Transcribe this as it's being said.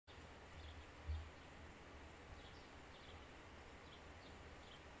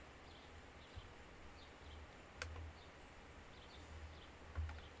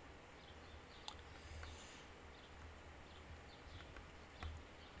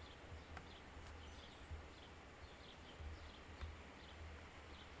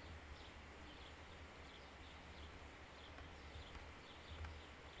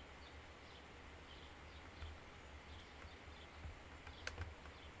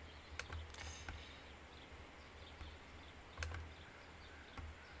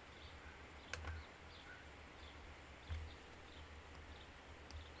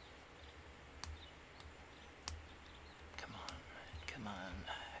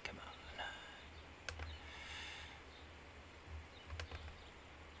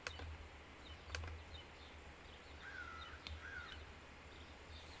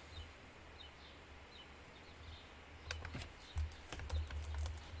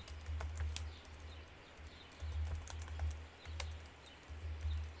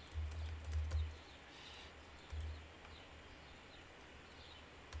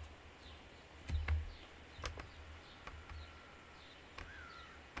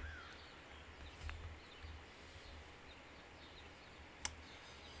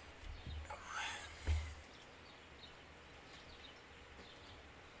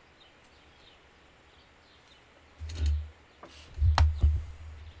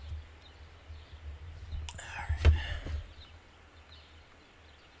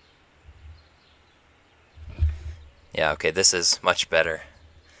Yeah, okay, this is much better.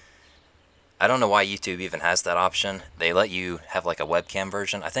 I don't know why YouTube even has that option. They let you have like a webcam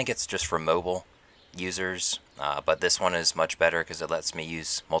version. I think it's just for mobile users, but this one is much better because it lets me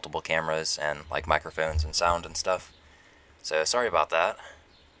use multiple cameras and like microphones and sound and stuff. So sorry about that.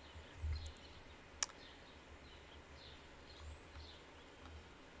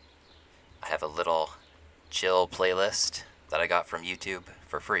 I have a little chill playlist that I got from YouTube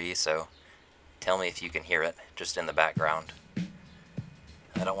for free, so tell me if you can hear it just in the background.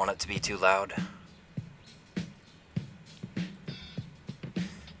 I don't want it to be too loud.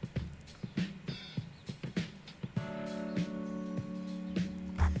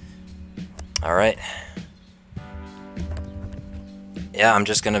 Alright. Yeah, I'm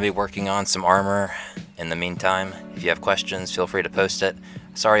just going to be working on some armor in the meantime. If you have questions, feel free to post it.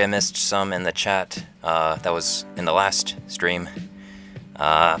 Sorry I missed some in the chat. That was in the last stream.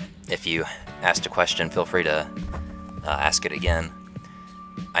 If you asked a question, feel free to ask it again.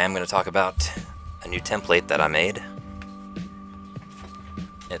 I am going to talk about a new template that I made.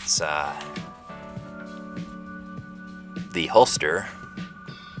 It's the holster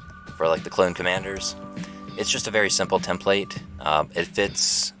for like the clone commanders. It's just a very simple template. It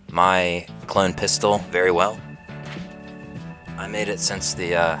fits my clone pistol very well. I made it since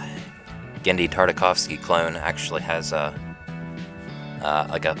the Gendy Tartakovsky clone actually has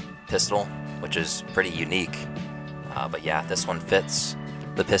like a pistol, which is pretty unique. But yeah, this one fits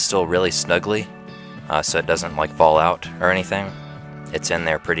the pistol really snugly, so it doesn't like fall out or anything. It's in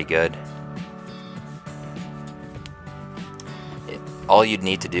there pretty good. All you'd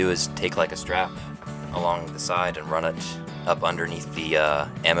need to do is take like a strap along the side and run it up underneath the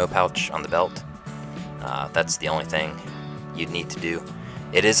ammo pouch on the belt. That's the only thing you'd need to do.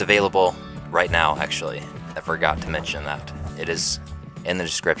 It is available right now, actually. I forgot to mention that. It is in the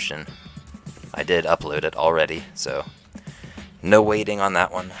description. I did upload it already, so no waiting on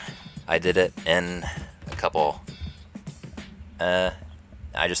that one. I did it in a couple... I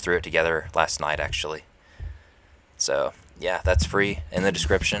just threw it together last night, actually. So, yeah, that's free in the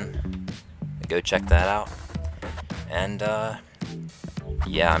description. Go check that out. And,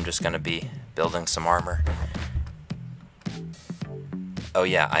 yeah, I'm just going to be building some armor. Oh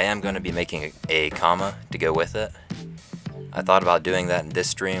yeah, I am going to be making a comma to go with it. I thought about doing that in this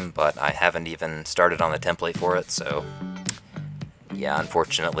stream, but I haven't even started on the template for it, so yeah,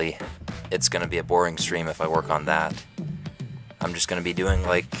 unfortunately, it's going to be a boring stream if I work on that. I'm just going to be doing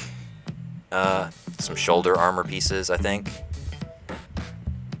like some shoulder armor pieces, I think,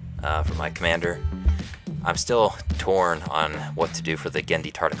 for my commander. I'm still torn on what to do for the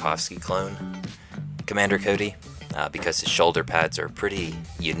Gendy Tartakovsky clone, Commander Cody, because his shoulder pads are pretty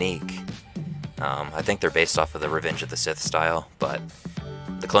unique. I think they're based off of the Revenge of the Sith style, but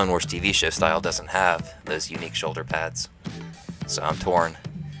the Clone Wars TV show style doesn't have those unique shoulder pads. So I'm torn.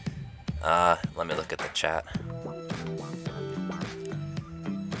 Let me look at the chat.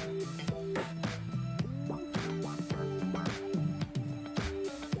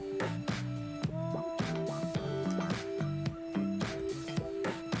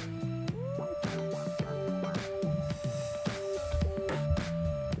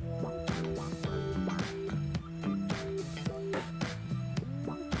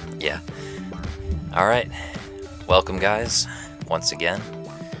 Yeah. Alright. Welcome, guys, once again.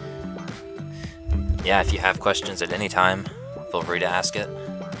 Yeah, if you have questions at any time, feel free to ask it.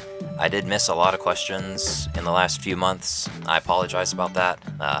 I did miss a lot of questions in the last few months. I apologize about that.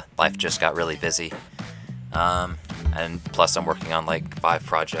 Life just got really busy. And plus I'm working on like 5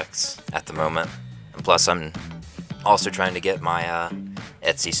 projects at the moment. And plus I'm also trying to get my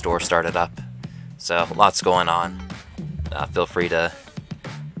Etsy store started up. So lots going on. Feel free to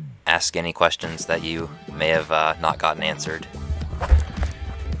ask any questions that you may have not gotten answered.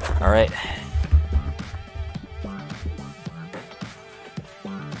 Alright.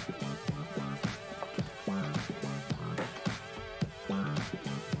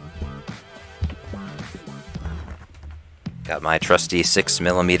 Got my trusty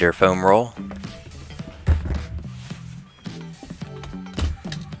 6mm foam roll.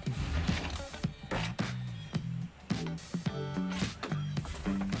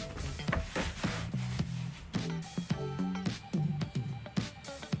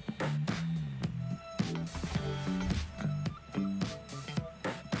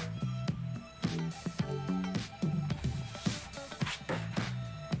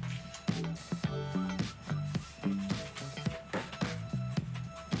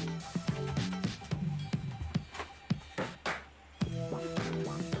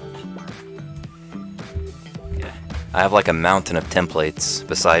 I have like a mountain of templates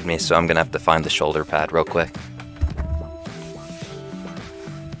beside me, so I'm gonna have to find the shoulder pad real quick.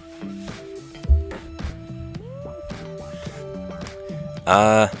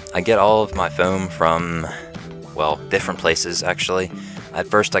 I get all of my foam from, well, different places actually. At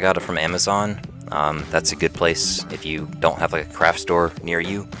first I got it from Amazon. That's a good place if you don't have like a craft store near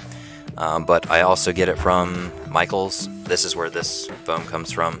you. But I also get it from Michael's. This is where this foam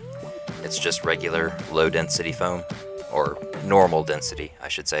comes from. It's just regular low density foam, or normal density, I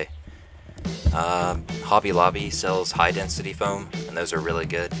should say. Hobby Lobby sells high density foam, and those are really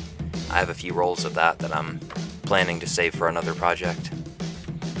good. I have a few rolls of that I'm planning to save for another project.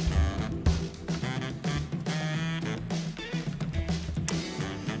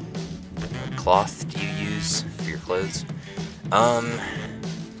 What cloth do you use for your clothes?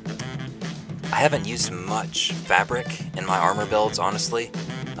 I haven't used much fabric in my armor builds, honestly.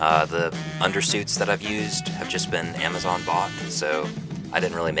 The undersuits that I've used have just been Amazon bought, so I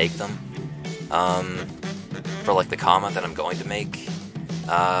didn't really make them. For like the comma that I'm going to make,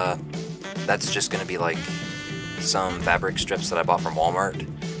 that's just going to be like some fabric strips that I bought from Walmart.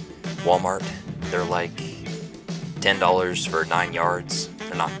 They're like $10 for 9 yards.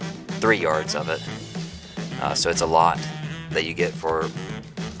 They're not 3 yards of it. So it's a lot that you get for,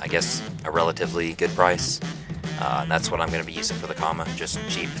 I guess, a relatively good price. That's what I'm going to be using for the comma, just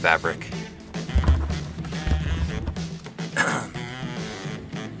cheap fabric.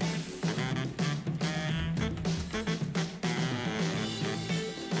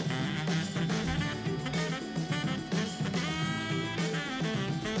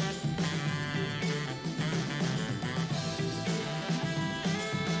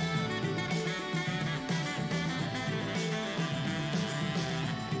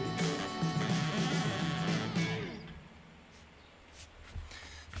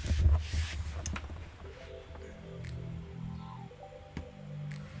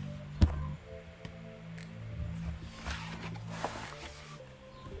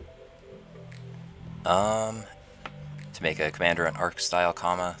 To make a commander and arc style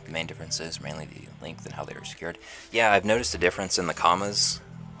comma, the main difference is mainly the length and how they are secured. Yeah, I've noticed a difference in the commas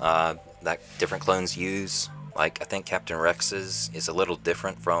that different clones use. Like, I think Captain Rex's is a little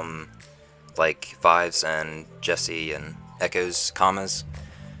different from, like, Fives and Jesse and Echo's commas.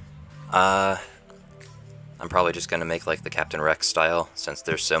 I'm probably just going to make, like, the Captain Rex style, since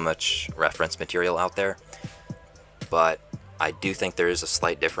there's so much reference material out there. But I do think there is a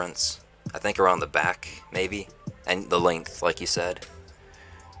slight difference. I think around the back, maybe, and the length, like you said.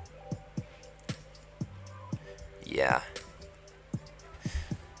 Yeah.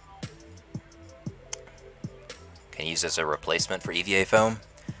 Can use as a replacement for EVA foam?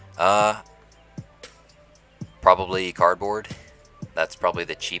 Probably cardboard. That's probably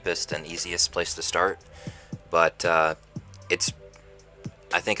the cheapest and easiest place to start. But it's,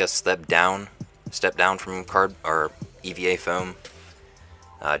 I think, a step down from EVA foam.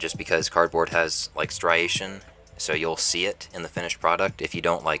 Just because cardboard has like striation, so you'll see it in the finished product if you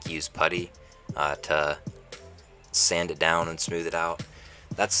don't like use putty to sand it down and smooth it out.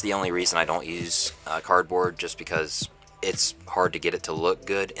 That's the only reason I don't use cardboard, just because it's hard to get it to look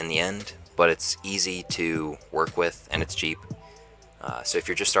good in the end, but it's easy to work with and it's cheap. So if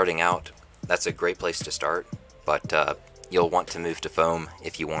you're just starting out, that's a great place to start, but you'll want to move to foam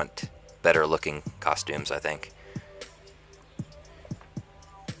if you want better looking costumes, I think.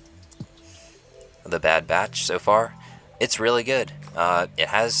 The Bad Batch so far, it's really good. It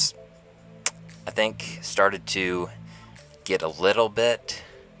has, I think, started to get a little bit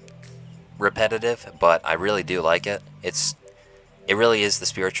repetitive, but I really do like it. It really is the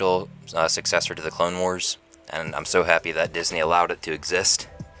spiritual successor to the Clone Wars, and I'm so happy that Disney allowed it to exist.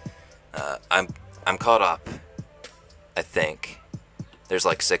 I'm caught up, I think. There's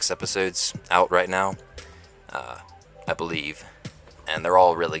like 6 episodes out right now, I believe, and they're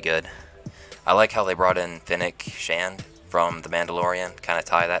all really good. I like how they brought in Fennec Shand from The Mandalorian, kind of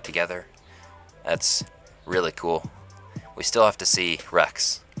tie that together. That's really cool. We still have to see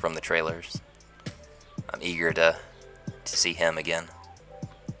Rex from the trailers. I'm eager to see him again.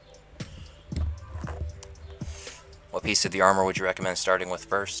 What piece of the armor would you recommend starting with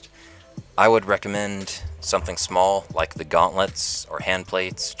first? I would recommend something small, like the gauntlets or hand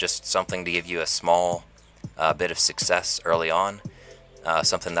plates, just something to give you a small bit of success early on.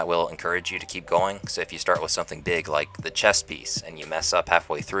 Something that will encourage you to keep going. So if you start with something big like the chest piece and you mess up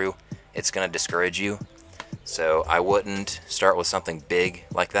halfway through, it's going to discourage you. So I wouldn't start with something big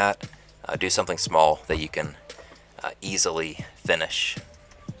like that. Do something small that you can easily finish.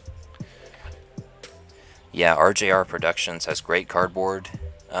 Yeah, RJR Productions has great cardboard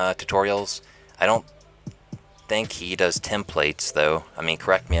tutorials. I don't think he does templates though. I mean,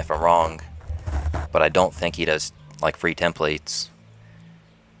 correct me if I'm wrong, but I don't think he does like free templates.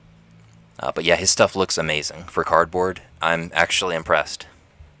 But yeah, his stuff looks amazing for cardboard. I'm actually impressed.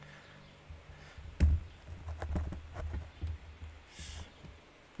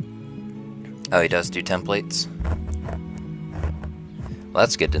 Oh, he does do templates? Well,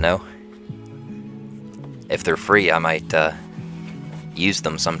 that's good to know. If they're free, I might use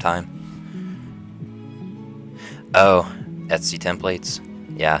them sometime. Oh, Etsy templates?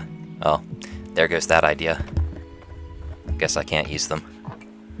 Yeah, well, there goes that idea. Guess I can't use them.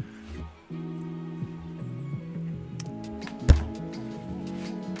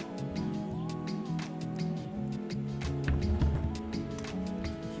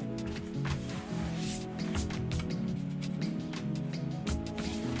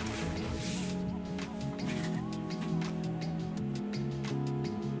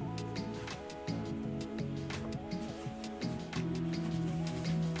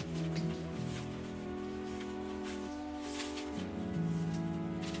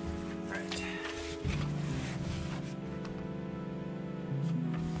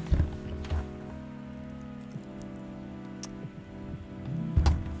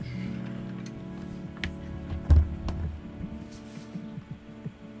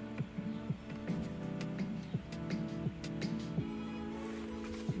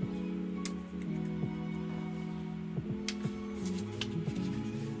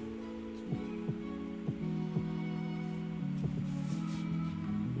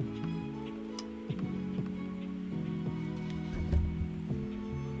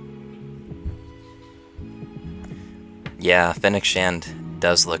 Yeah, Fennec Shand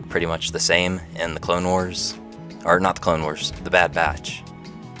does look pretty much the same in the Clone Wars. Or not the Clone Wars, the Bad Batch.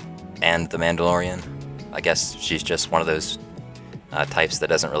 And the Mandalorian. I guess she's just one of those types that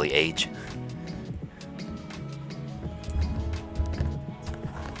doesn't really age.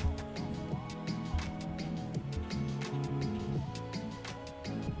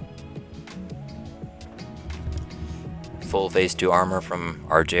 Full Phase 2 armor from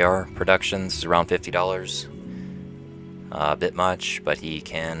RJR Productions is around $50. A bit much, but he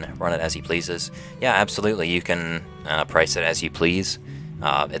can run it as he pleases. Yeah, absolutely, you can price it as you please.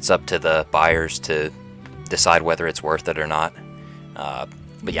 It's up to the buyers to decide whether it's worth it or not.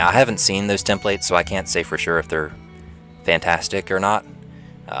 But yeah, I haven't seen those templates, so I can't say for sure if they're fantastic or not.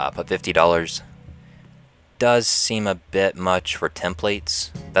 But $50 does seem a bit much for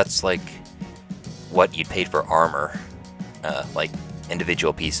templates. That's like what you paid for armor, like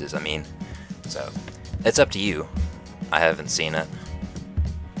individual pieces, I mean. So, it's up to you. I haven't seen it.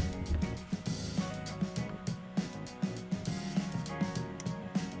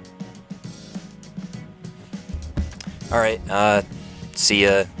 Alright, see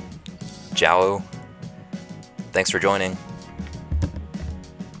ya, Jowo. Thanks for joining.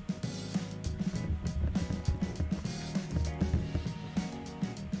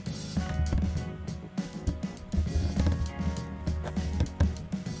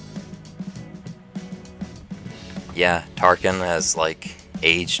 Yeah, Tarkin has, like,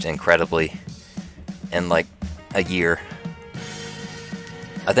 aged incredibly in, like, a year.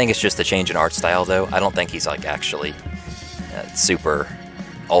 I think it's just a change in art style, though. I don't think he's, like, actually super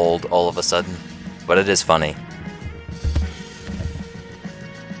old all of a sudden. But it is funny.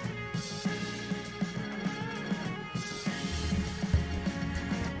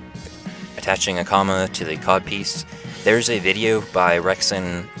 Attaching a comma to the codpiece. There's a video by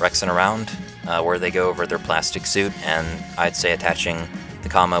Rexin Around where they go over their plastic suit, and I'd say attaching the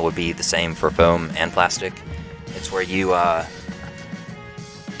comma would be the same for foam and plastic. It's where you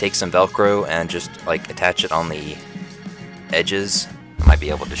take some Velcro and just like attach it on the edges. I might be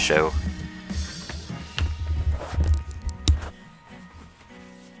able to show.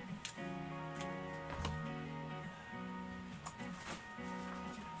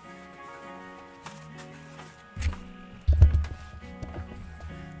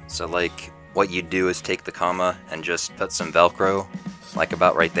 So like what you do is take the comma and just put some Velcro, like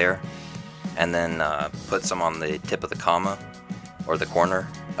about right there, and then put some on the tip of the comma, or the corner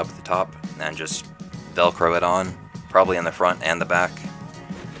up at the top, and just Velcro it on, probably in the front and the back.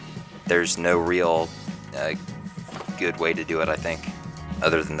 There's no real good way to do it, I think,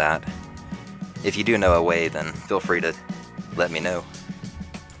 other than that. If you do know a way, then feel free to let me know.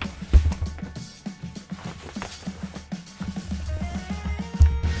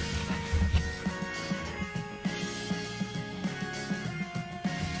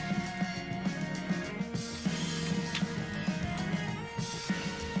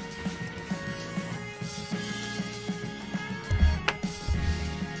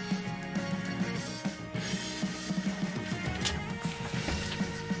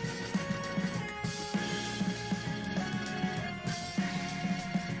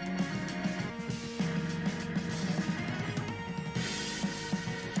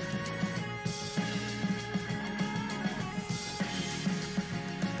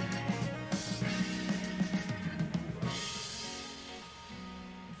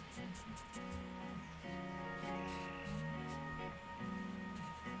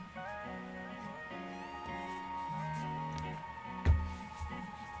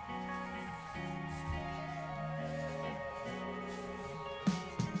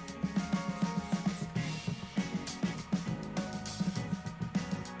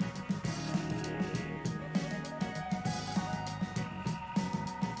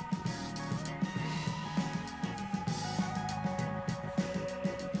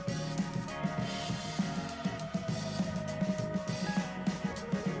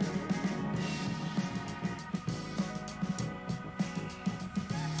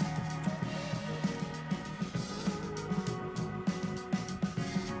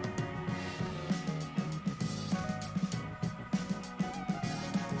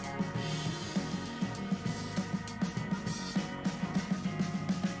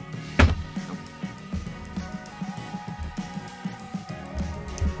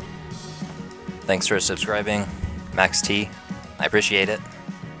 Thanks for subscribing, Max T. I appreciate it.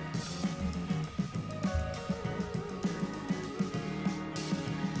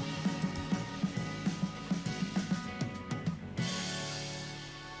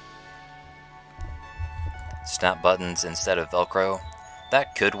 Snap buttons instead of Velcro.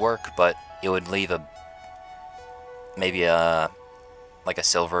 That could work, but it would leave maybe like a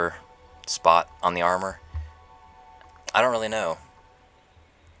silver spot on the armor. I don't really know.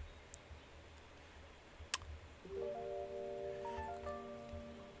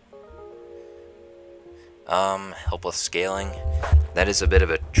 Help with scaling. That is a bit of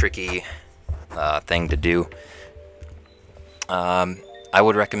a tricky thing to do. I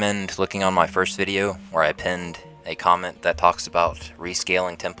would recommend looking on my first video where I pinned a comment that talks about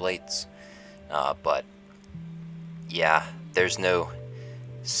rescaling templates. But yeah, there's no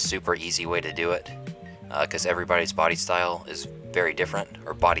super easy way to do it because everybody's body style is very different,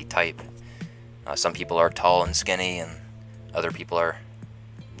 or body type. Some people are tall and skinny, and other people are,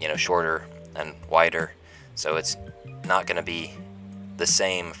 you know, shorter and wider. So it's not going to be the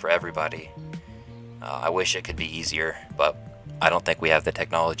same for everybody. I wish it could be easier, but I don't think we have the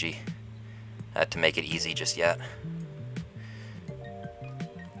technology to make it easy just yet.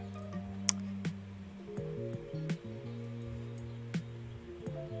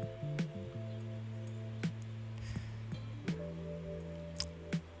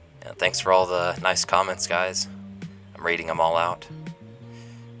 Yeah, thanks for all the nice comments, guys. I'm reading them all out.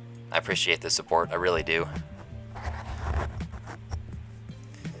 I appreciate the support, I really do.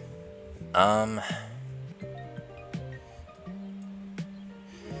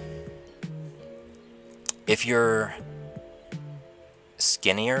 If you're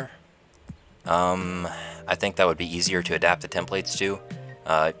skinnier, I think that would be easier to adapt the templates to,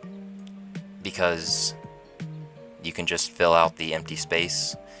 because you can just fill out the empty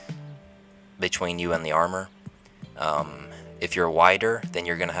space between you and the armor. If you're wider, then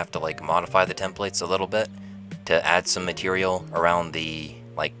you're gonna have to like modify the templates a little bit to add some material around the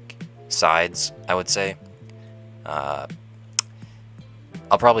like sides, I would say. I'll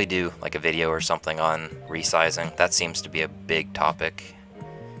probably do like a video or something on resizing. That seems to be a big topic.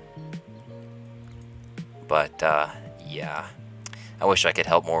 But yeah, I wish I could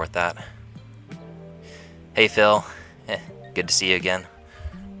help more with that. Hey Phil, good to see you again.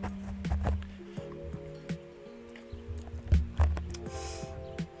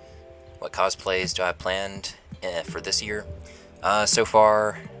 What cosplays do I have planned for this year? So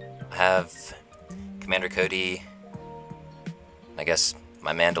far, I have Commander Cody, I guess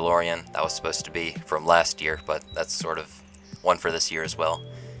my Mandalorian, that was supposed to be from last year, but that's sort of one for this year as well.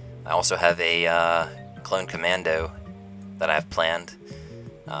 I also have a Clone Commando that I have planned.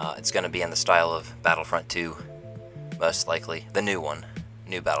 It's going to be in the style of Battlefront 2, most likely. The new one,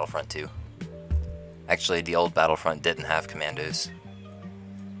 new Battlefront 2. Actually, the old Battlefront didn't have commandos,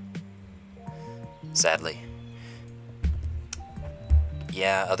 sadly.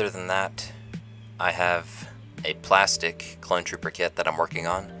 Yeah, other than that, I have a plastic clone trooper kit that I'm working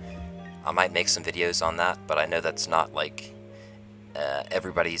on. I might make some videos on that, but I know that's not like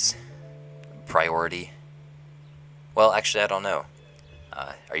everybody's priority. Well, actually, I don't know.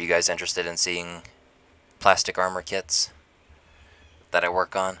 Are you guys interested in seeing plastic armor kits that I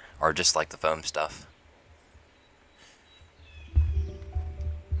work on, or just like the foam stuff?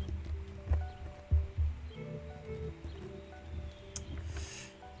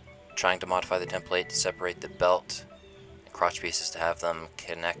 Trying to modify the template to separate the belt and crotch pieces to have them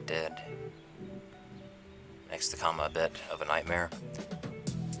connected. Makes the comma a bit of a nightmare.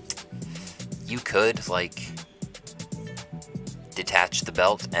 You could like detach the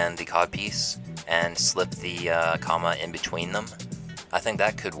belt and the cod piece and slip the comma in between them. I think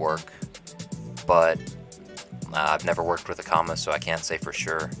that could work, but I've never worked with a comma, so I can't say for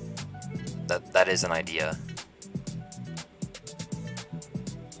sure. That is an idea.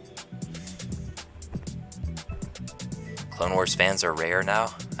 Clone Wars fans are rare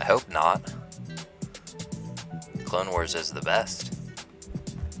now? I hope not. Clone Wars is the best.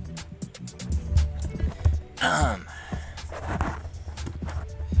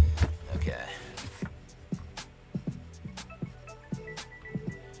 Okay.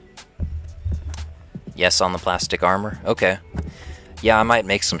 Yes on the plastic armor? Okay. Yeah, I might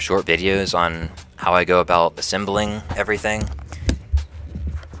make some short videos on how I go about assembling everything,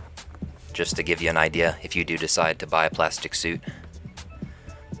 just to give you an idea if you do decide to buy a plastic suit.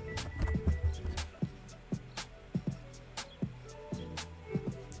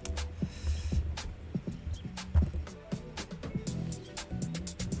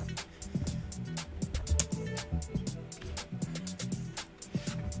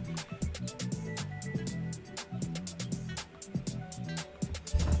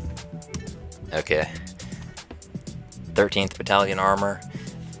 Okay. 13th Battalion armor.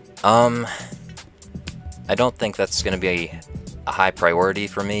 I don't think that's going to be a high priority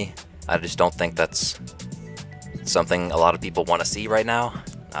for me. I just don't think that's something a lot of people want to see right now.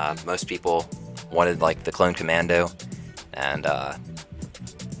 Most people wanted like the Clone Commando, and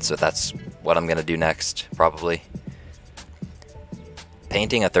so that's what I'm going to do next, probably.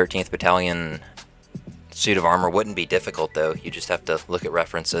 Painting a 13th Battalion suit of armor wouldn't be difficult though. You just have to look at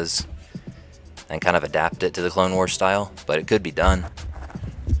references and kind of adapt it to the Clone Wars style, but it could be done.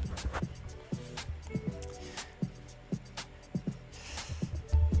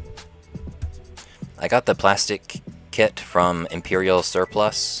 I got the plastic kit from Imperial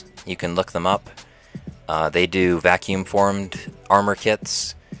Surplus. You can look them up. They do vacuum formed armor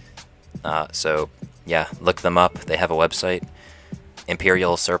kits. So yeah, look them up. They have a website,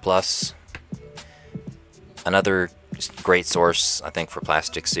 Imperial Surplus. Another great source, I think, for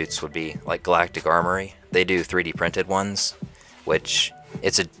plastic suits would be like Galactic Armory. They do 3D printed ones, which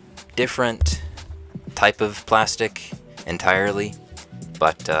it's a different type of plastic entirely,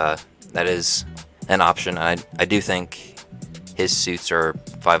 but that is an option. I do think his suits are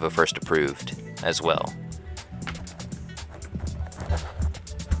 501st approved as well.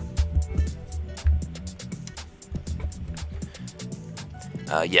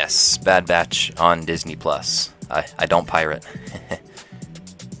 Yes, Bad Batch on Disney Plus. I don't pirate.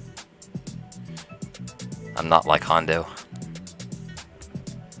 I'm not like Hondo.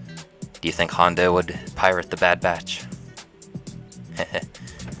 Do you think Hondo would pirate the Bad Batch?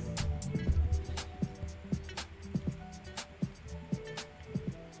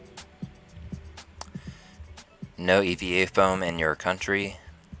 No EVA foam in your country.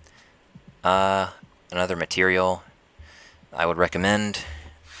 Another material I would recommend.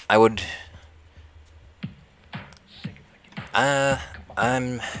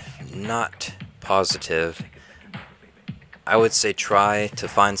 I'm not positive. I would say try to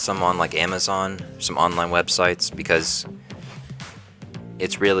find some on like Amazon, some online websites, because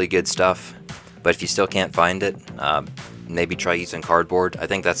it's really good stuff. But if you still can't find it, maybe try using cardboard. I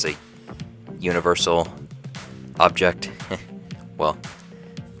think that's a universal object. Well,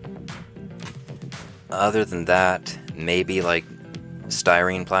 other than that, maybe like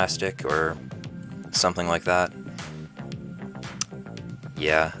styrene plastic or something like that.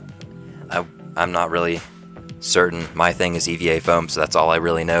 Yeah, I'm not really certain. My thing is EVA foam, so that's all I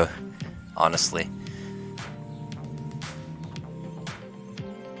really know, honestly.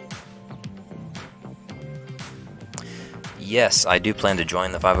 Yes, I do plan to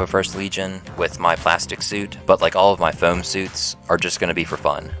join the 501st Legion with my plastic suit, but like all of my foam suits are just going to be for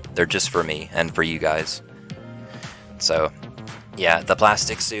fun. They're just for me and for you guys. So, yeah, the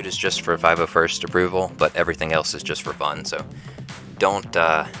plastic suit is just for 501st approval, but everything else is just for fun. So,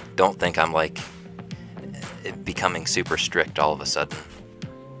 don't think I'm like becoming super strict all of a sudden.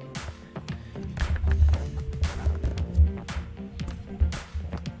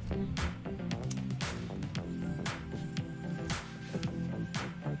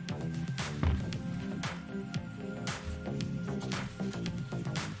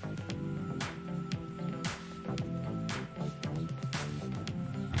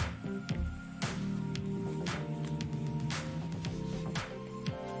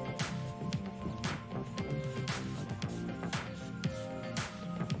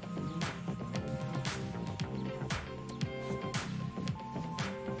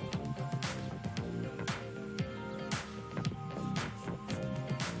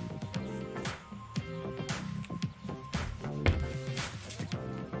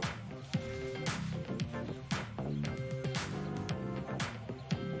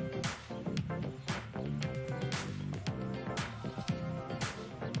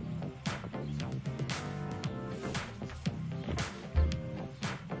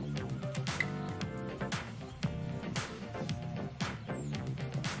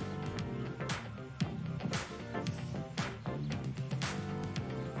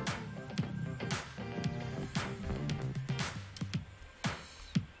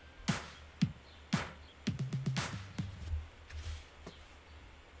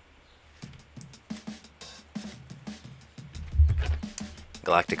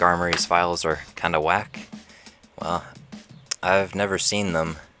 Galactic Armory's files are kinda whack. Well, I've never seen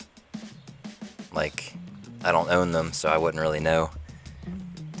them. Like, I don't own them, so I wouldn't really know.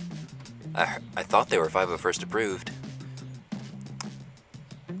 I thought they were 501st approved.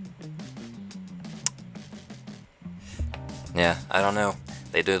 Yeah, I don't know.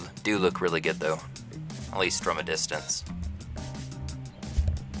 They do look really good though, at least from a distance.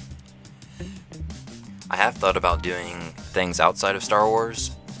 I have thought about doing things outside of Star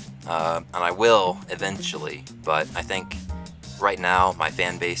Wars, and I will eventually, but I think right now my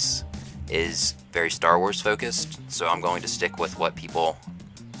fan base is very Star Wars focused, so I'm going to stick with what people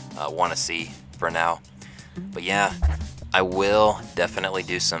want to see for now. But yeah, I will definitely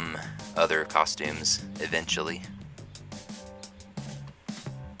do some other costumes eventually.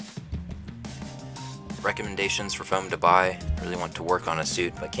 Recommendations for foam to buy. I really want to work on a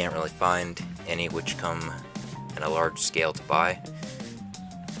suit, but can't really find any which come in a large scale to buy.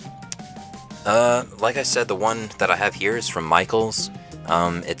 Like I said, the one that I have here is from Michaels.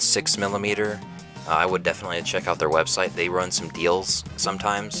 It's 6mm. I would definitely check out their website. They run some deals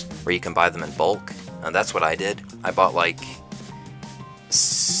sometimes where you can buy them in bulk. That's what I did. I bought like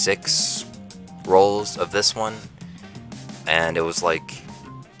 6 rolls of this one, and it was like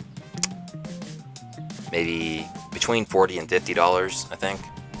maybe between $40 and $50, I think.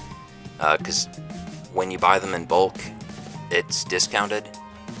 Because when you buy them in bulk, it's discounted,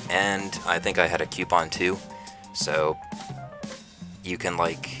 and I think I had a coupon too, so you can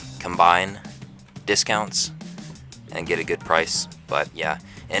like combine discounts and get a good price. But yeah,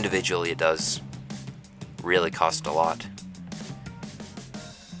 individually it does really cost a lot.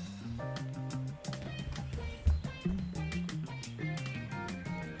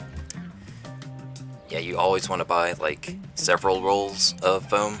 Yeah, you always want to buy like several rolls of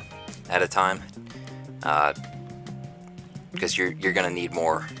foam at a time, because you're gonna need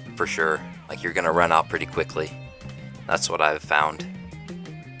more for sure. Like, you're gonna run out pretty quickly. That's what I've found.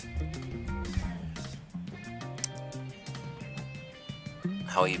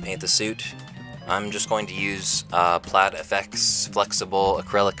 How you paint the suit? I'm just going to use Plaid FX flexible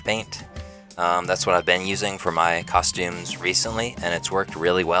acrylic paint. That's what I've been using for my costumes recently, and it's worked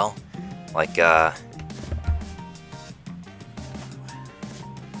really well. Like,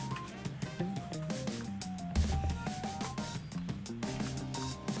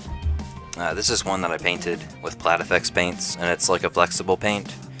 this is one that I painted with Plaid FX paints, and it's like a flexible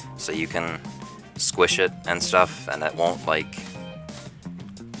paint, so you can squish it and stuff, and it won't like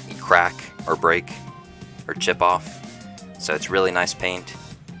crack or break or chip off. So it's really nice paint.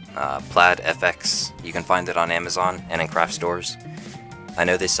 Plaid FX, you can find it on Amazon and in craft stores. I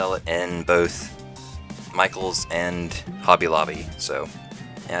know they sell it in both Michaels and Hobby Lobby, so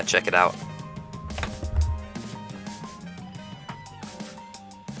yeah, check it out.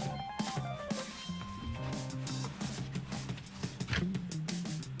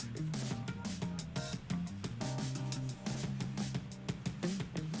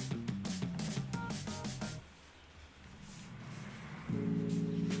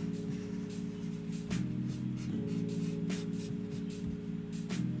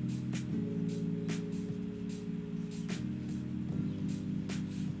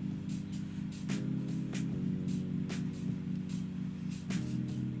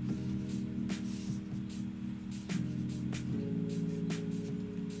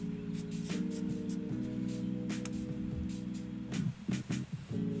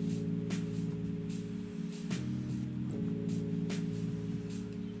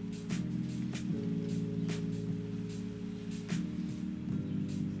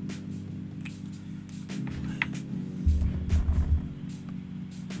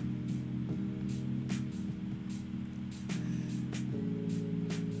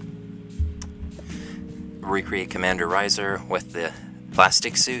 Recreate Commander Riser with the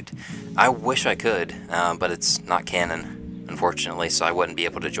plastic suit. I wish I could, but it's not canon, unfortunately, so I wouldn't be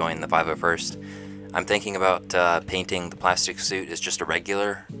able to join the 501st. I'm thinking about painting the plastic suit as just a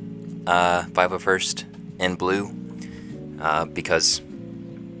regular 501st in blue, because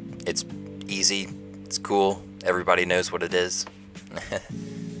it's easy, it's cool, everybody knows what it is.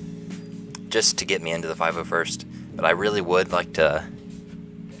 Just to get me into the 501st. But I really would like to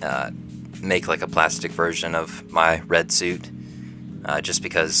make like a plastic version of my red suit, just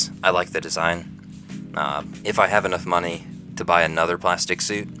because I like the design. If I have enough money to buy another plastic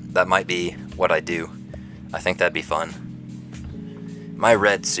suit, that might be what I do. I think that'd be fun. My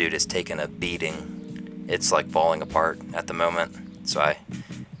red suit is taking a beating. It's like falling apart at the moment, so I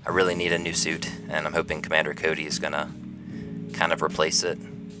really need a new suit, and I'm hoping Commander Cody is gonna kind of replace it,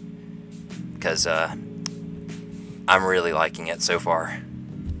 because I'm really liking it so far,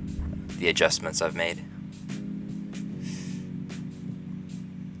 the adjustments I've made.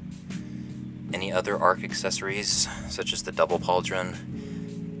 Any other ARC accessories, such as the double pauldron,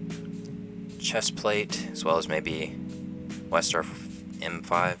 chest plate, as well as maybe Westar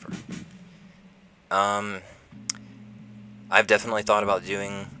M5? I've definitely thought about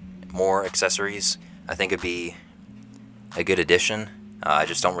doing more accessories. I think it'd be a good addition. I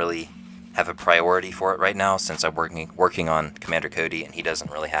just don't really have a priority for it right now, since I'm working on Commander Cody, and he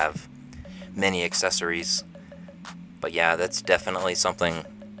doesn't really have many accessories. But yeah, that's definitely something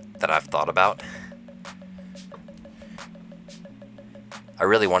that I've thought about. I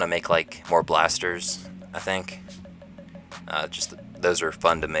really want to make like more blasters, I think. Just those are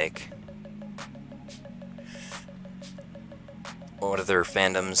fun to make. What other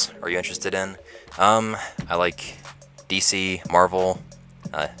fandoms are you interested in? I like DC, Marvel,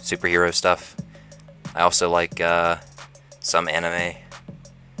 superhero stuff. I also like some anime.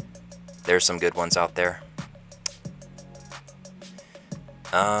 There's some good ones out there.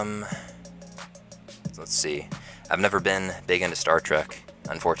 Let's see. I've never been big into Star Trek,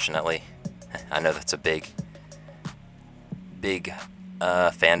 unfortunately. I know that's a big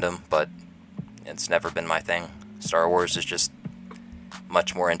fandom, but it's never been my thing. Star Wars is just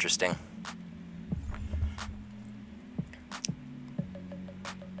much more interesting.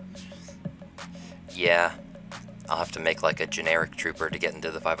 Yeah, I'll have to make like a generic trooper to get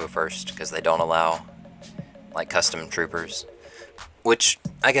into the 501st, because they don't allow like custom troopers, which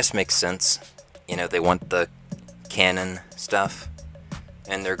I guess makes sense. You know, they want the canon stuff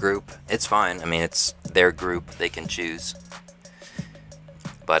in their group. It's fine. I mean, it's their group, they can choose.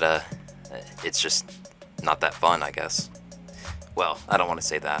 But it's just not that fun, I guess. Well, I don't want to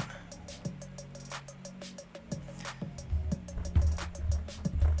say that.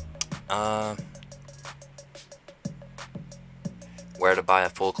 Where to buy a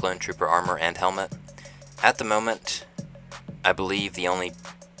full clone trooper armor and helmet? At the moment, I believe the only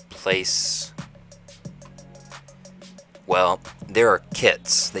place... Well, there are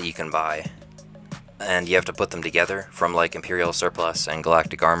kits that you can buy, and you have to put them together from like Imperial Surplus and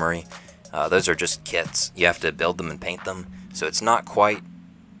Galactic Armory. Those are just kits. You have to build them and paint them, so it's not quite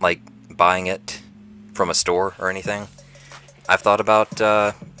like buying it from a store or anything. I've thought about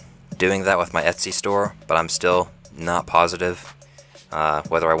doing that with my Etsy store, but I'm still not positive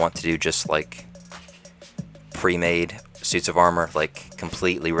whether I want to do just like pre-made suits of armor, like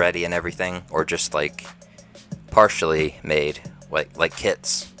completely ready and everything, or just like partially made, like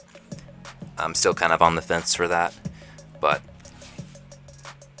kits. I'm still kind of on the fence for that, but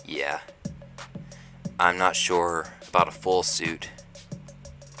yeah, I'm not sure about a full suit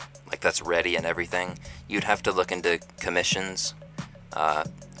like that's ready and everything. You'd have to look into commissions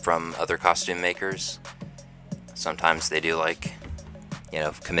from other costume makers. Sometimes they do like, you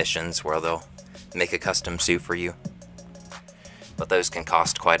know, commissions where they'll make a custom suit for you, but those can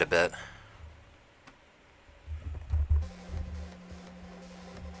cost quite a bit.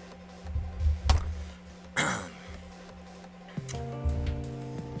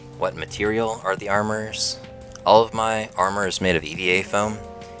 What material are the armors? All of my armor is made of EVA foam.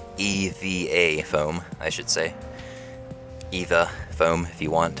 EVA foam, I should say. EVA foam, if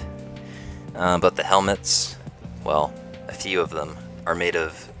you want. But the helmets, well, a few of them are made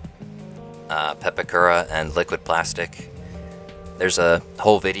of Pepakura and liquid plastic. There's a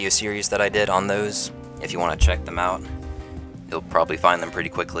whole video series that I did on those. If you want to check them out, you'll probably find them pretty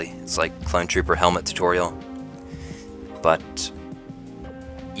quickly. It's like Clone Trooper helmet tutorial. But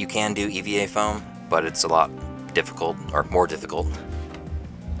you can do EVA foam, but it's a lot difficult, or more difficult,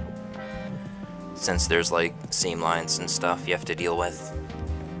 since there's like seam lines and stuff you have to deal with.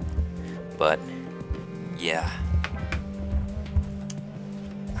 But yeah.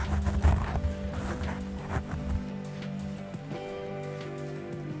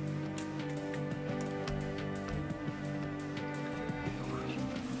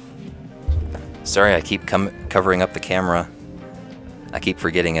 Sorry, I keep covering up the camera. I keep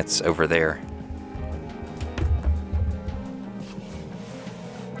forgetting it's over there.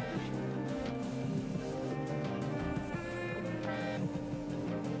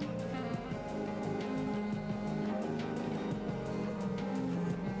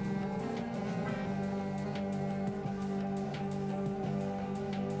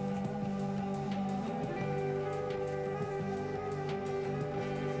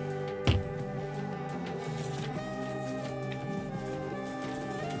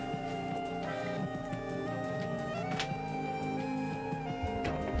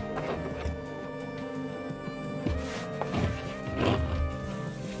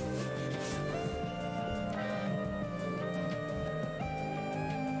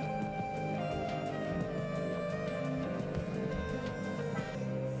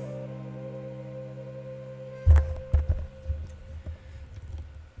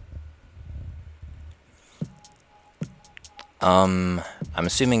 I'm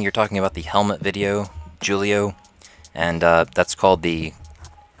assuming you're talking about the helmet video, Julio, and that's called the,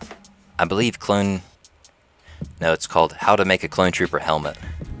 I believe, it's called How to Make a Clone Trooper Helmet.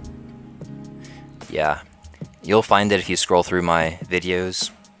 Yeah, you'll find it if you scroll through my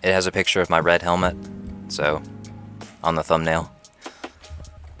videos. It has a picture of my red helmet, so, on the thumbnail.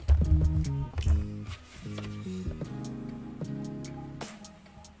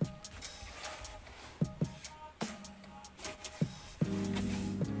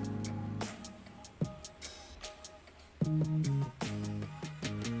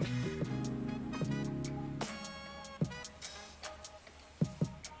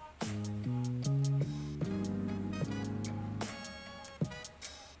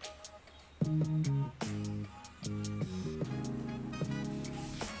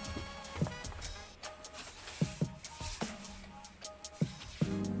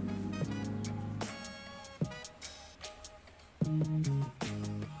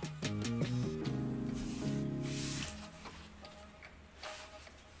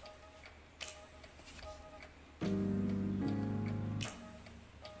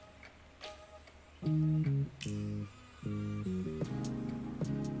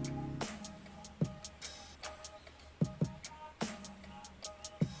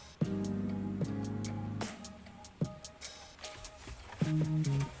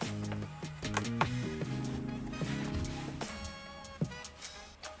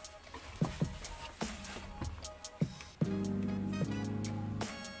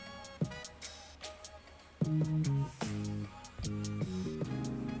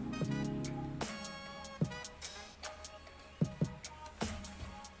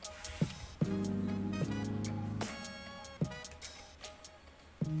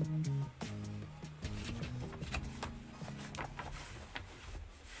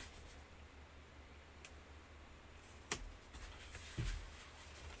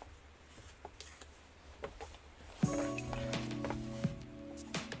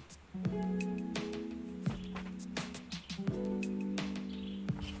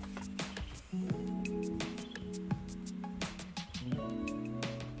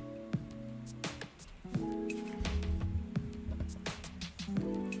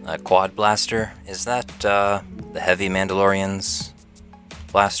 A quad blaster, is that the heavy Mandalorian's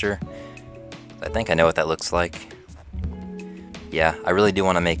blaster? I think I know what that looks like. Yeah, I really do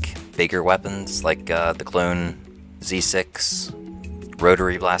want to make bigger weapons, like the clone Z6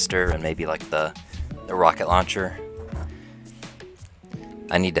 rotary blaster, and maybe like the rocket launcher.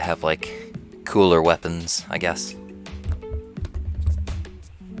 I need to have like cooler weapons, I guess.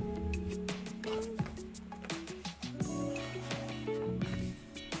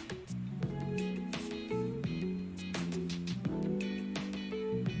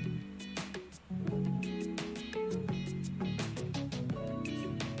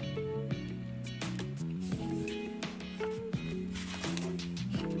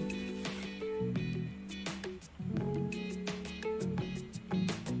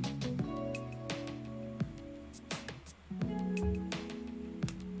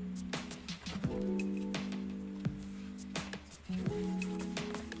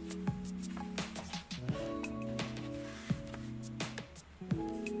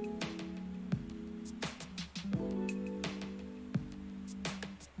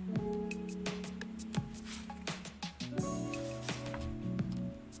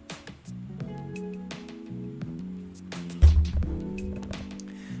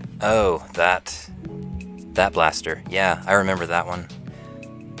 Oh, that blaster. Yeah, I remember that one.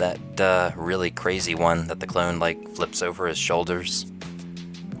 That really crazy one that the clone like flips over his shoulders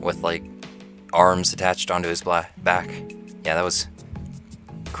with like arms attached onto his back. Yeah, that was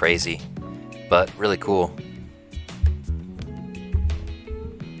crazy, but really cool.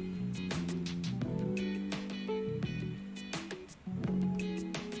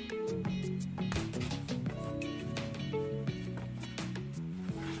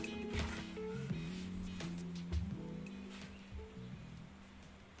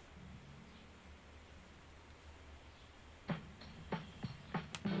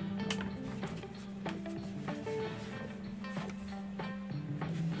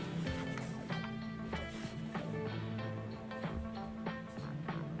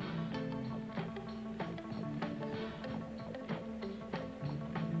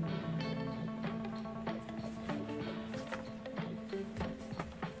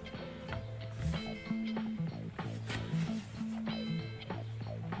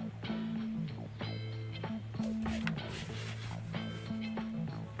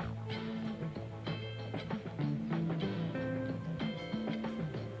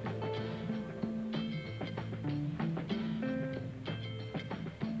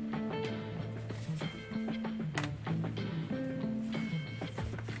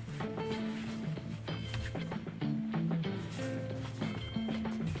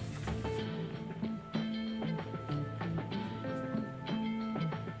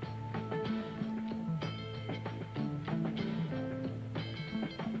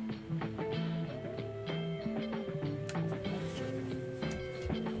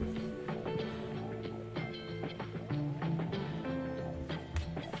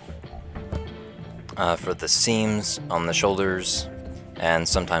 For the seams on the shoulders and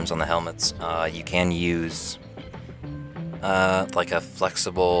sometimes on the helmets, you can use like a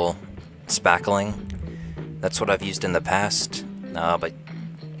flexible spackling. That's what I've used in the past, but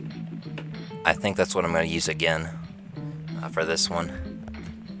I think that's what I'm going to use again for this one.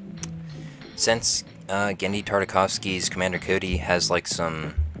 Since Genndy Tartakovsky's Commander Cody has like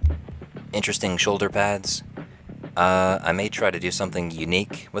some interesting shoulder pads, I may try to do something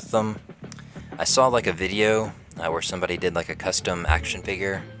unique with them. I saw like a video where somebody did like a custom action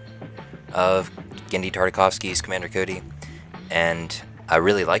figure of Genndy Tartakovsky's Commander Cody, and I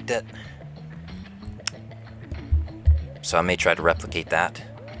really liked it. So I may try to replicate that.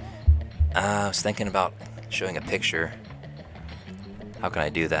 I was thinking about showing a picture. How can I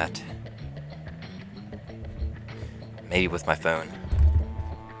do that? Maybe with my phone.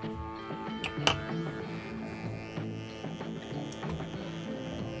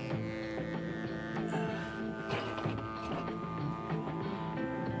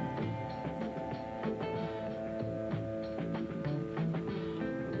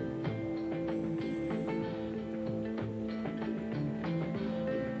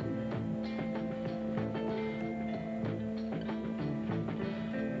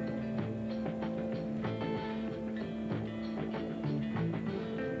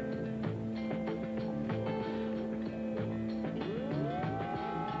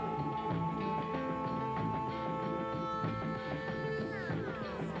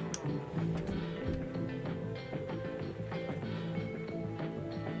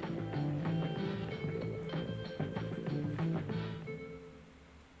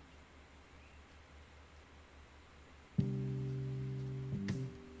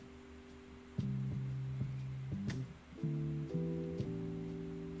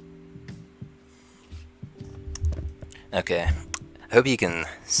 Okay, I hope you can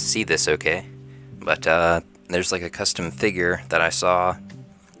see this okay, but there's like a custom figure that I saw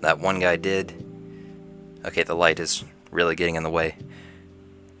that one guy did. Okay, the light is really getting in the way,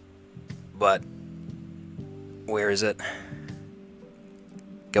 but where is it?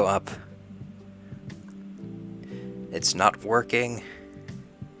 Go up. It's not working.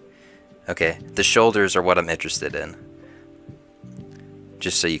 Okay, the shoulders are what I'm interested in,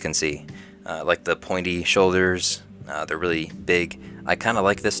 just so you can see. Like the pointy shoulders. They're really big. I kind of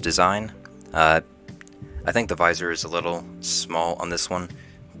like this design. I think the visor is a little small on this one,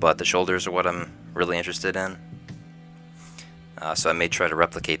 but the shoulders are what I'm really interested in. So I may try to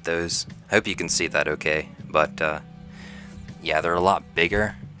replicate those. I hope you can see that okay, but yeah, they're a lot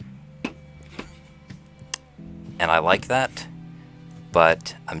bigger. And I like that,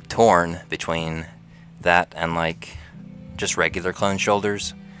 but I'm torn between that and like just regular clone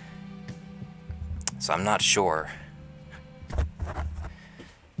shoulders. So I'm not sure.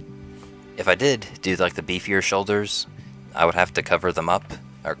 If I did do like the beefier shoulders, I would have to cover them up,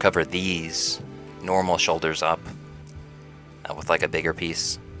 or cover these normal shoulders up with like a bigger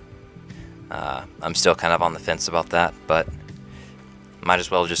piece. I'm still kind of on the fence about that, but might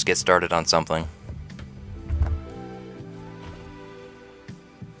as well just get started on something.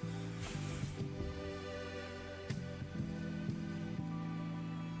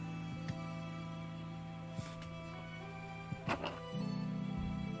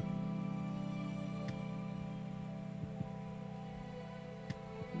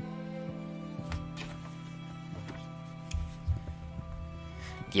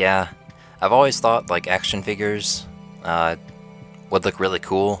 Yeah, I've always thought like action figures would look really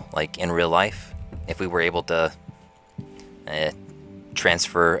cool, like in real life, if we were able to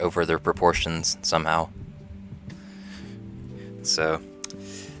transfer over their proportions somehow. So,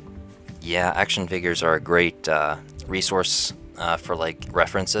 yeah, action figures are a great resource for like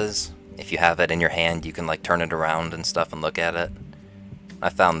references. If you have it in your hand, you can like turn it around and stuff and look at it. I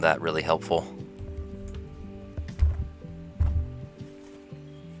found that really helpful.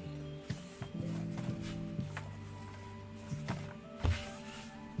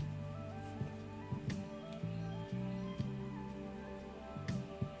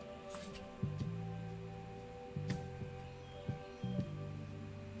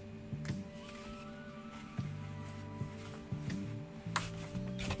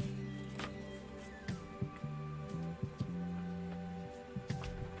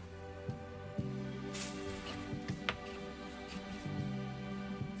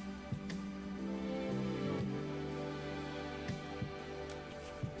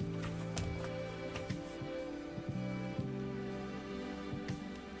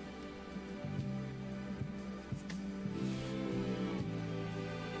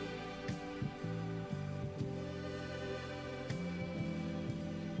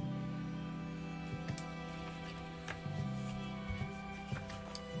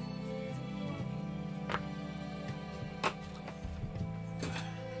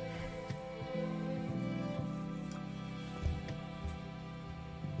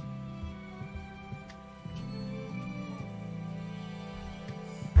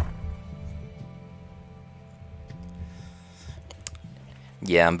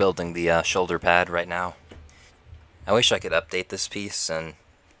 Yeah, I'm building the shoulder pad right now. I wish I could update this piece and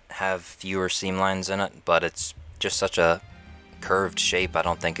have fewer seam lines in it, but it's just such a curved shape, I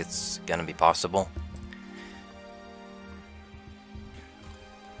don't think it's gonna be possible.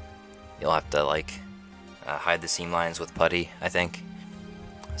 You'll have to like hide the seam lines with putty, I think.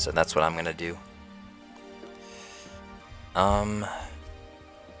 So that's what I'm gonna do.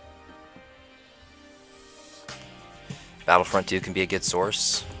 Battlefront 2 can be a good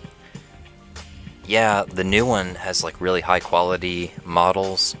source. Yeah, the new one has like really high quality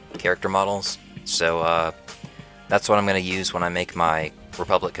models, character models, so that's what I'm going to use when I make my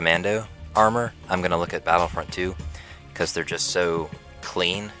Republic Commando armor. I'm going to look at Battlefront 2 because they're just so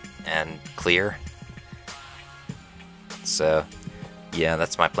clean and clear. So yeah,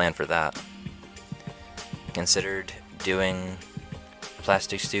 that's my plan for that. Considered doing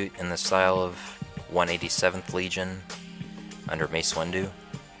plastic suit in the style of 187th Legion under Mace Windu.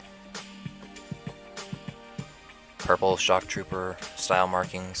 Purple shock trooper style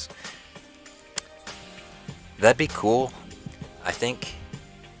markings. That'd be cool. I think.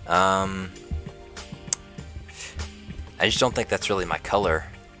 I just don't think that's really my color.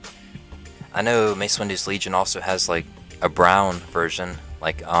 I know Mace Windu's Legion also has like a brown version,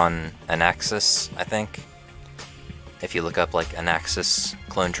 like on Anaxis, I think. If you look up like Anaxis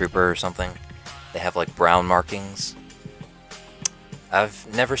clone trooper or something, they have like brown markings. I've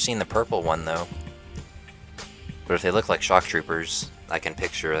never seen the purple one though. But if they look like shock troopers, I can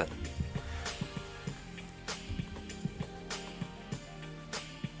picture it.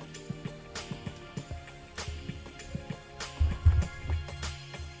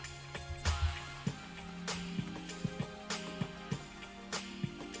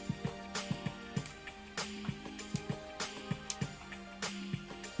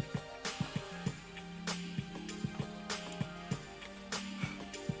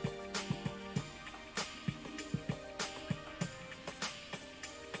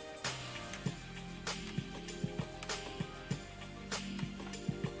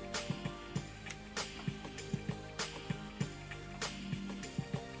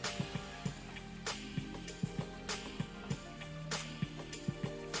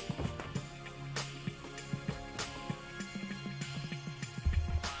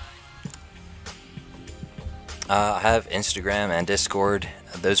 I have Instagram and Discord.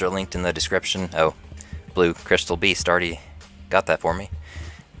 Those are linked in the description. Oh, Blue Crystal Beast already got that for me.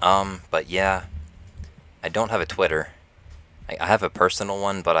 But yeah, I don't have a Twitter. I have a personal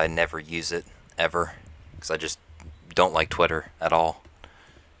one, but I never use it, ever. Because I just don't like Twitter at all.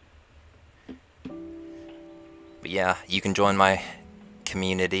 But yeah, you can join my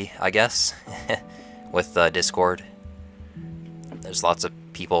community, I guess, with Discord. There's lots of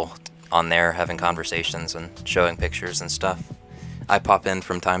people on there having conversations and showing pictures and stuff. I pop in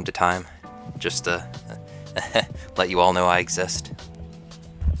from time to time just to let you all know I exist.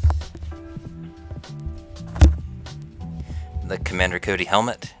 The Commander Cody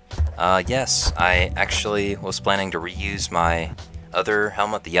helmet. Yes, I actually was planning to reuse my other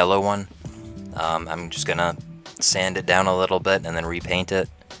helmet, the yellow one. I'm just gonna sand it down a little bit and then repaint it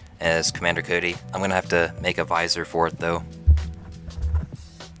as Commander Cody. I'm gonna have to make a visor for it though.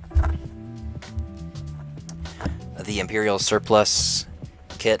 The Imperial Surplus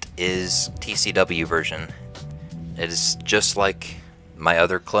kit is TCW version. It is just like my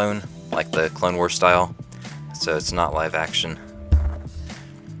other clone, like the Clone Wars style, so it's not live action.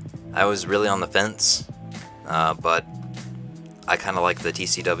 I was really on the fence, but I kind of like the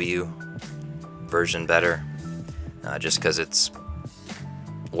TCW version better, just because it's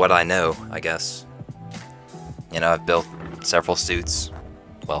what I know, I guess. You know, I've built several suits,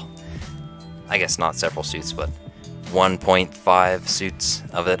 well, I guess not several suits, but 1.5 suits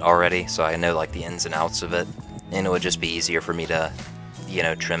of it already, so I know like the ins and outs of it, and it would just be easier for me to, you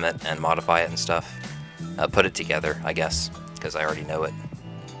know, trim it and modify it and stuff. Put it together, I guess, because I already know it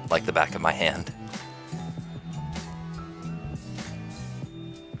like the back of my hand.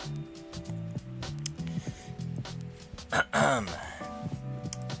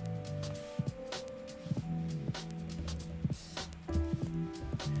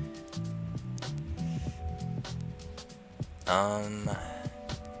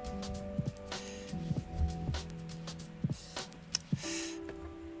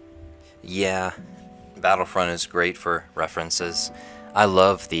 Yeah, Battlefront is great for references. I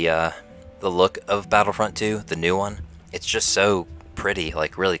love the look of Battlefront 2, the new one. It's just so pretty,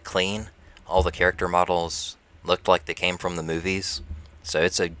 like really clean. All the character models looked like they came from the movies. So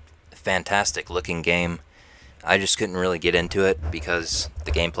it's a fantastic looking game. I just couldn't really get into it because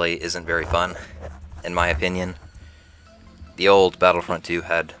the gameplay isn't very fun, in my opinion. The old Battlefront 2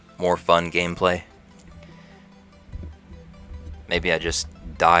 had more fun gameplay. Maybe I just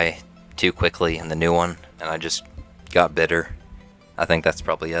die too quickly in the new one, and I just got bitter. I think that's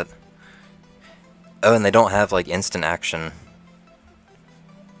probably it. Oh, and they don't have like instant action.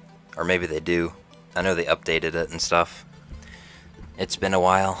 Or maybe they do. I know they updated it and stuff. It's been a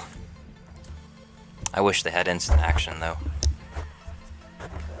while. I wish they had instant action though.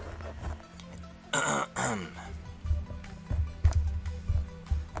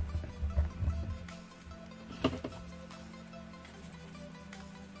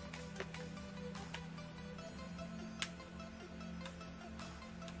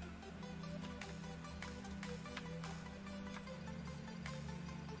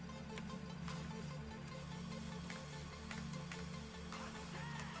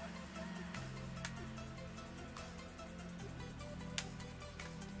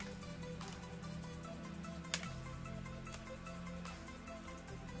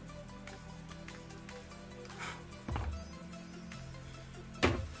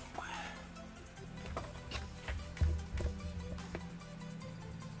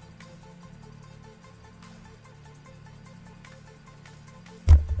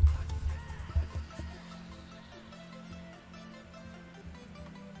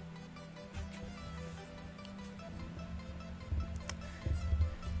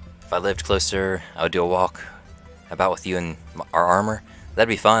 If I lived closer, I would do a walk about with you in our armor. That'd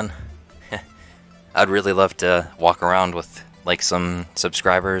be fun. I'd really love to walk around with like some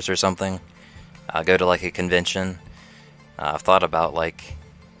subscribers or something. Go to like a convention. I've thought about like,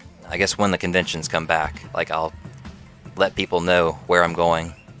 I guess when the conventions come back, like I'll let people know where I'm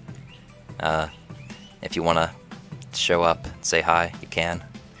going. If you want to show up, say hi, you can.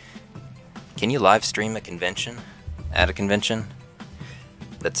 Can you live stream a convention? At a convention?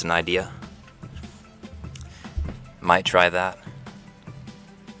 That's an idea. Might try that.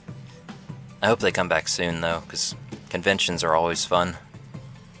 I hope they come back soon though, because conventions are always fun.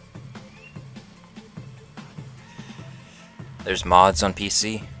 There's mods on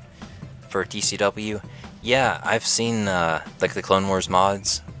PC for TCW. Yeah, I've seen like the Clone Wars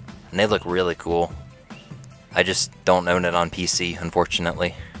mods, and they look really cool. I just don't own it on PC,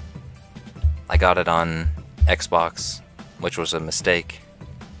 unfortunately. I got it on Xbox, which was a mistake.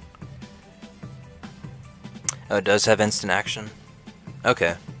 Oh, it does have instant action?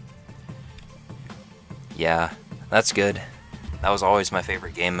 Okay. Yeah, that's good. That was always my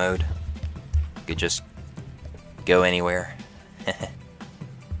favorite game mode. You could just go anywhere.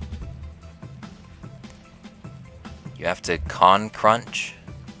 You have to con crunch?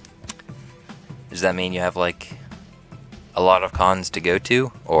 Does that mean you have like a lot of cons to go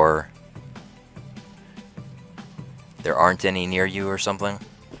to, or there aren't any near you or something?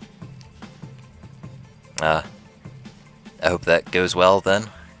 I hope that goes well then.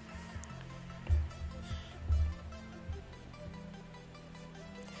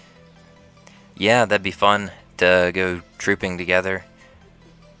 Yeah, that'd be fun to go trooping together.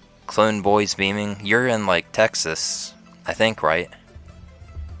 Clone Boys beaming. You're in like Texas, I think, right?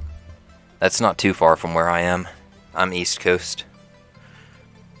 That's not too far from where I am. I'm East Coast.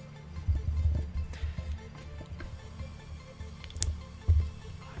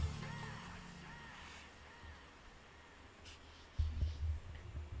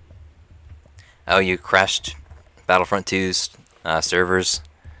 Oh, you crashed Battlefront 2's servers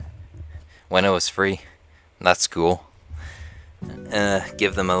when it was free. That's cool.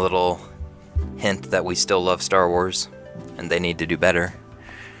 Give them a little hint that we still love Star Wars, and they need to do better.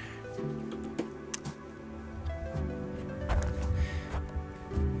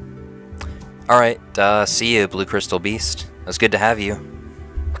 Alright, see you, Blue Crystal Beast. It was good to have you.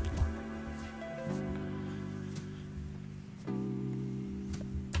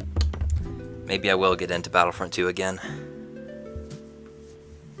 Maybe I will get into Battlefront 2 again.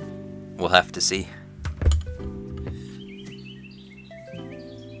 We'll have to see.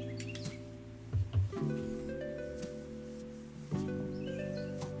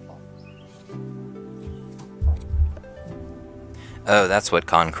 Oh, that's what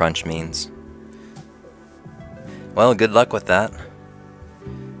con crunch means. Well, good luck with that.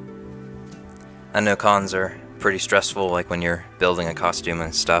 I know cons are pretty stressful, like when you're building a costume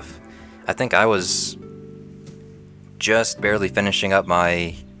and stuff. I think I was just barely finishing up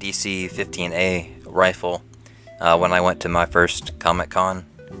my DC-15A rifle when I went to my first Comic-Con.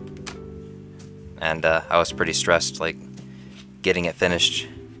 And I was pretty stressed, like getting it finished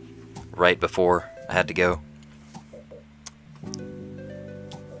right before I had to go.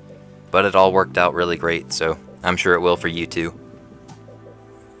 But it all worked out really great, so I'm sure it will for you too.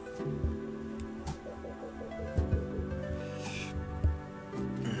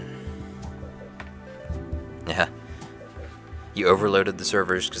 overloaded the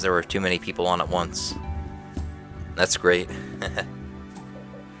servers because there were too many people on at once. That's great.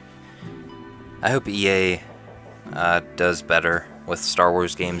 I hope EA does better with Star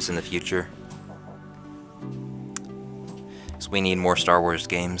Wars games in the future. Because we need more Star Wars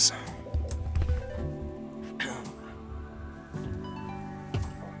games.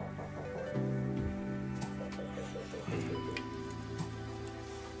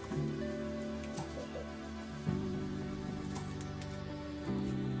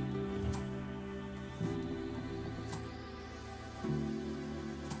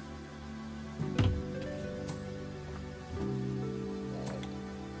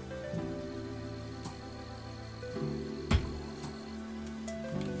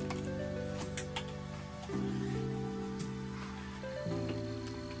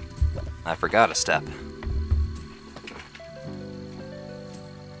 I forgot a step.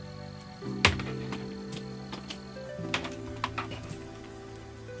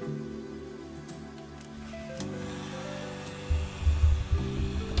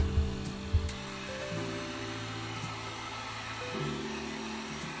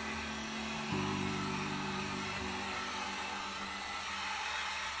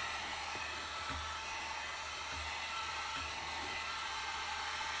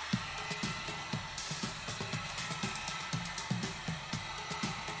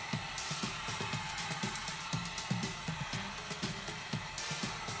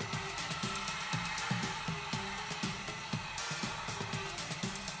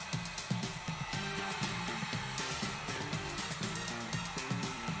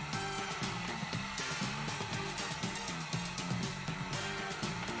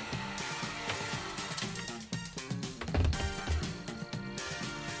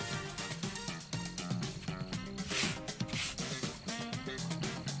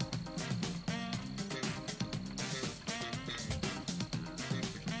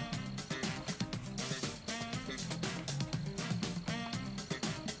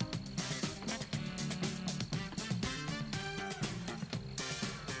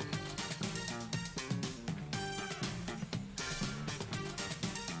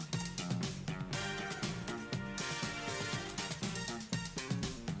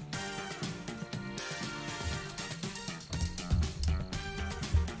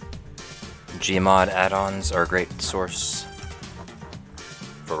 Gmod add-ons are a great source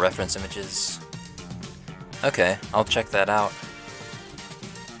for reference images. Okay, I'll check that out.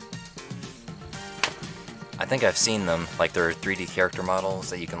 I think I've seen them, like there are 3D character models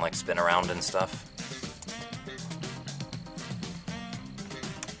that you can like spin around and stuff.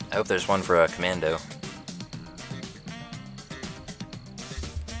 I hope there's one for a Commando.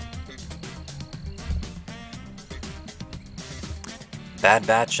 Bad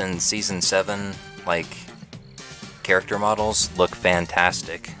Batch and Season 7, like, character models look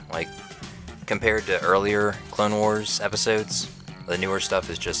fantastic. Like, compared to earlier Clone Wars episodes, the newer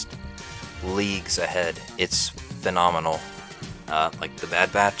stuff is just leagues ahead. It's phenomenal. Like the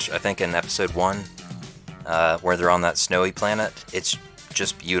Bad Batch, I think in Episode 1, where they're on that snowy planet, it's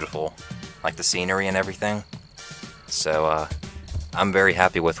just beautiful. Like the scenery and everything. So, I'm very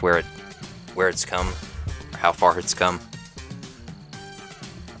happy with where it's come, or how far it's come.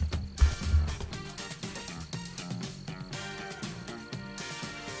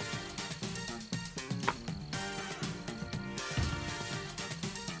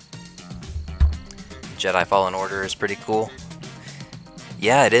 Jedi Fallen Order is pretty cool.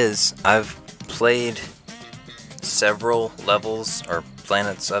 Yeah, it is. I've played several levels or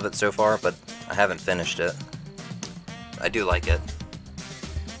planets of it so far, but I haven't finished it. I do like it.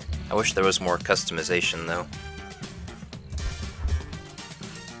 I wish there was more customization though.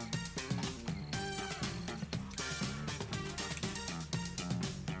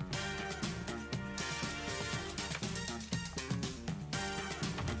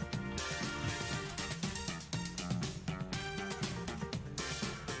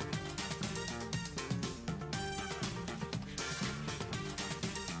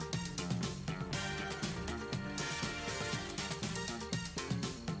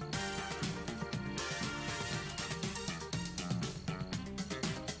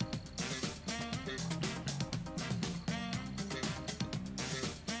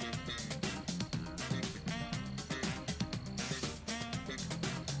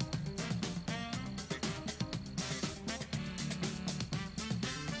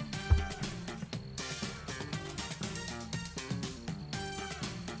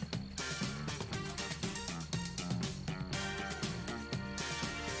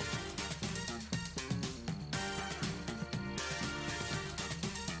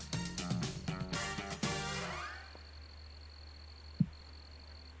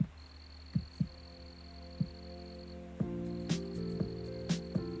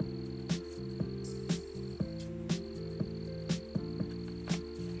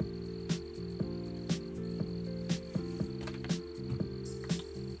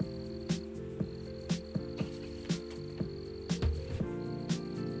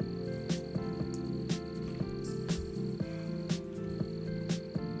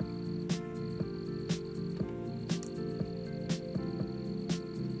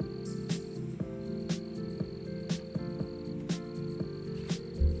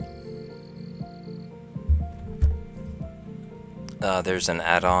 There's an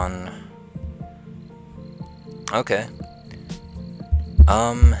add-on. Okay.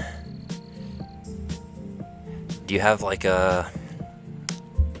 Do you have like a...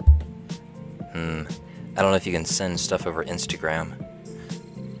 I don't know if you can send stuff over Instagram.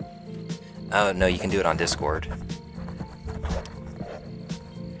 Oh, no, you can do it on Discord.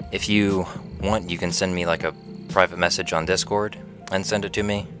 If you want, you can send me like a private message on Discord and send it to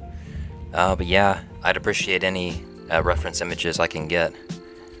me. But yeah, I'd appreciate any reference images I can get.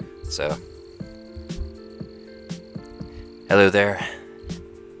 So, hello there,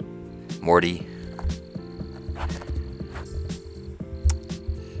 Morty.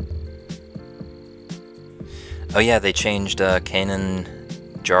 Oh yeah, they changed Kanan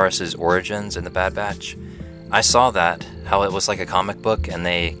Jarrus's origins in the Bad Batch. I saw that, how it was like a comic book, and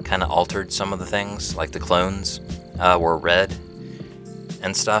they kind of altered some of the things, like the clones were red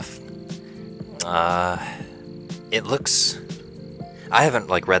and stuff. It looks... I haven't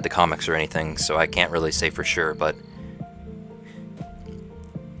like read the comics or anything, so I can't really say for sure, but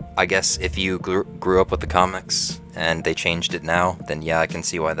I guess if you grew up with the comics and they changed it now, then yeah, I can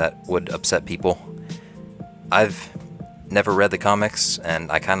see why that would upset people. I've never read the comics, and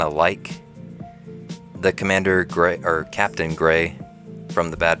I kind of like the Commander Gray, or Captain Gray from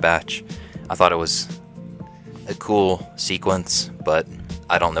the Bad Batch. I thought it was a cool sequence, but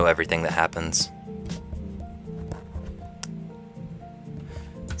I don't know everything that happens.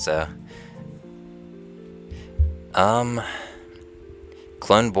 So, Clone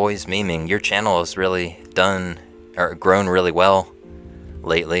Boys Memeing, your channel has really done, or grown really well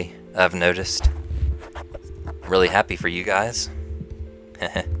lately, I've noticed. Really happy for you guys.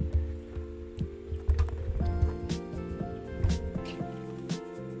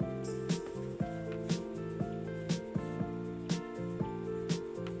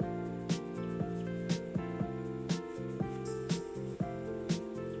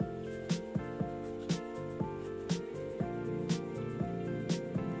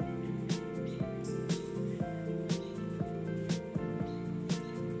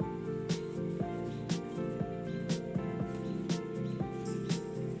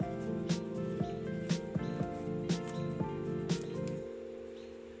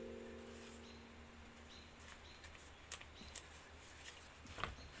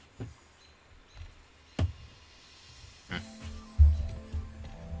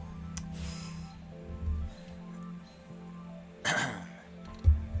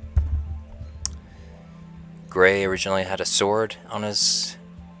 Gray originally had a sword on his...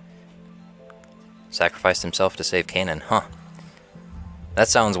 Sacrificed himself to save Kanan, huh? That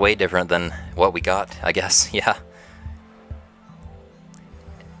sounds way different than what we got, I guess, yeah.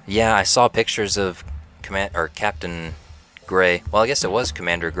 Yeah, I saw pictures of Captain Gray. Well, I guess it was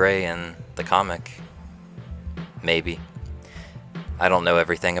Commander Gray in the comic. Maybe. I don't know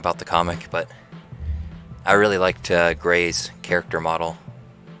everything about the comic, but I really liked Gray's character model.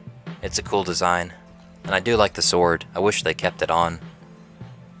 It's a cool design. And I do like the sword. I wish they kept it on.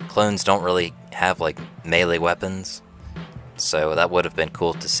 Clones don't really have like melee weapons, so that would have been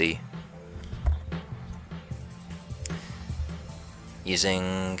cool to see.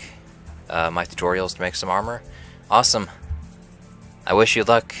 Using my tutorials to make some armor. Awesome. I wish you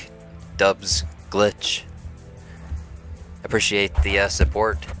luck, Dubs Glitch. Appreciate the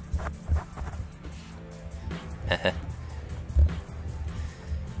support.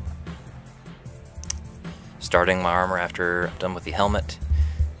 Starting my armor after I'm done with the helmet.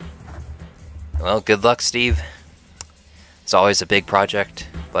 Well, good luck, Steve. It's always a big project,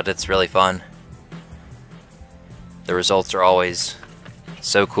 but it's really fun. The results are always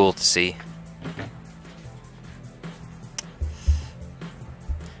so cool to see.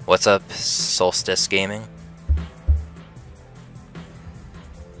 What's up, Solstice Gaming?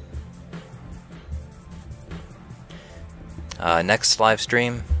 Next live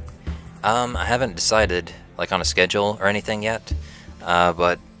stream, I haven't decided like on a schedule or anything yet,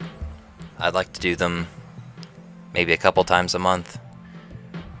 but I'd like to do them maybe a couple times a month.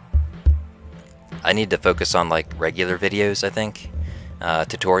 I need to focus on like regular videos, I think,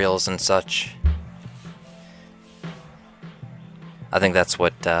 tutorials and such. I think that's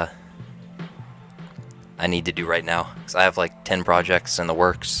what I need to do right now, because I have like 10 projects in the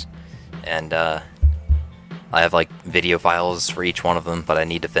works, and I have like video files for each one of them, but I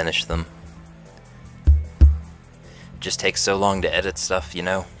need to finish them. It just takes so long to edit stuff, you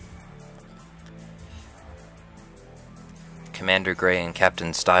know? Commander Gray and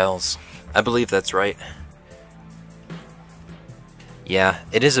Captain Styles. I believe that's right. Yeah,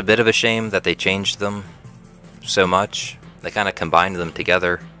 it is a bit of a shame that they changed them so much. They kind of combined them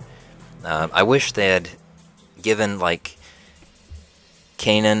together. I wish they had given, like,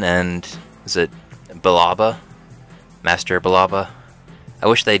 Kanan and, is it Balaba? Master Balaba? I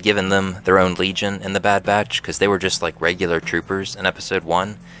wish they'd given them their own legion in the Bad Batch, because they were just like regular troopers in episode 1.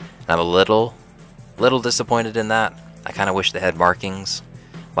 And I'm a little disappointed in that. I kind of wish they had markings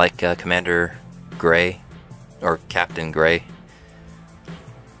like Commander Gray or Captain Gray.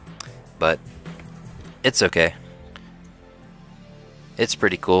 But it's okay. It's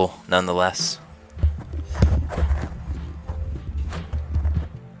pretty cool nonetheless.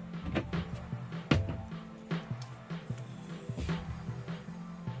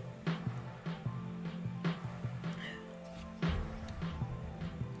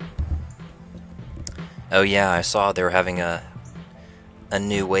 Oh yeah, I saw they were having a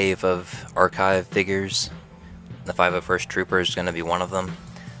new wave of archive figures. The 501st Trooper is going to be one of them.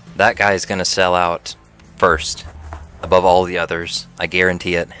 That guy is going to sell out first, above all the others. I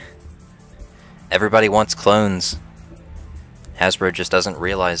guarantee it. Everybody wants clones. Hasbro just doesn't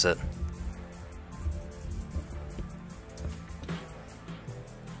realize it.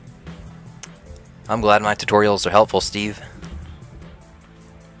 I'm glad my tutorials are helpful, Steve.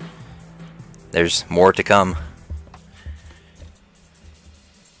 There's more to come.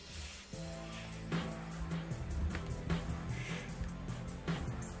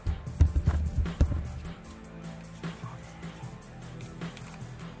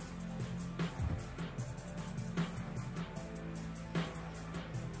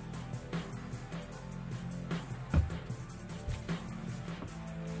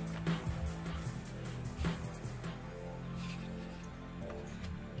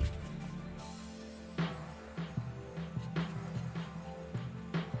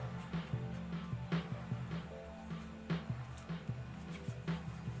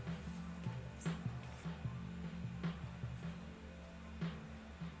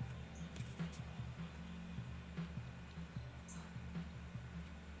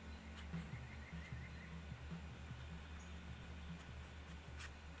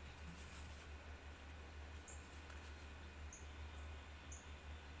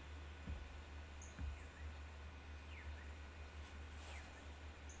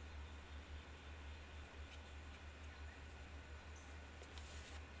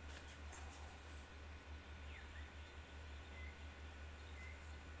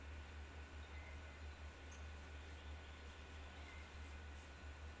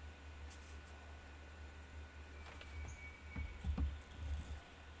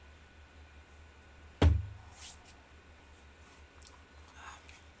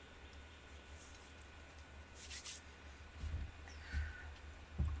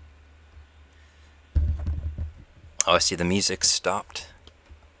 Oh, I see the music stopped.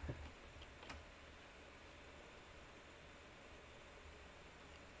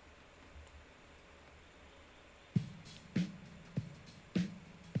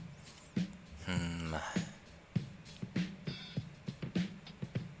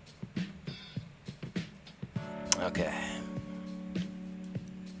 Okay.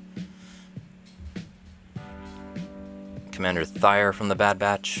 Commander Thyre from the Bad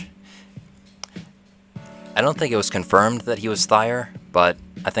Batch. I don't think it was confirmed that he was Thyre, but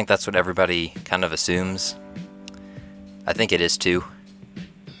I think that's what everybody kind of assumes. I think it is too.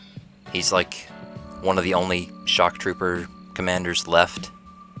 He's like one of the only shock trooper commanders left.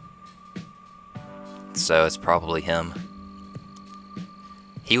 So it's probably him.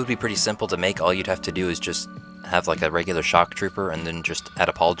 He would be pretty simple to make. All you'd have to do is just have like a regular shock trooper and then just add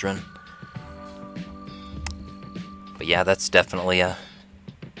a pauldron. But yeah, that's definitely a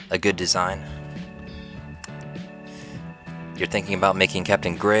good design. You're thinking about making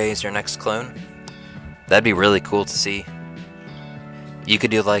Captain Gray as your next clone? That'd be really cool to see. You could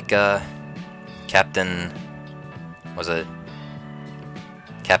do like Captain... was it?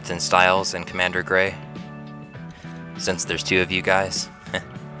 Captain Styles and Commander Gray? Since there's two of you guys.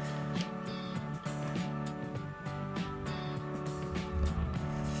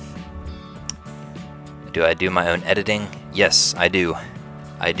 Do I do my own editing? Yes, I do.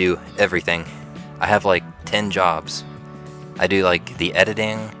 I do everything. I have like 10 jobs. I do like the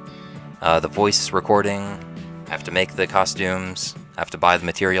editing, the voice recording, I have to make the costumes, I have to buy the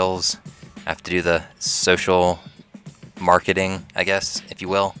materials, I have to do the social marketing, I guess, if you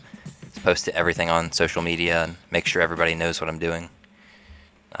will. Post everything on social media and make sure everybody knows what I'm doing.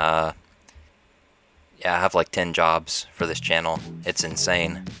 Yeah, I have like 10 jobs for this channel. It's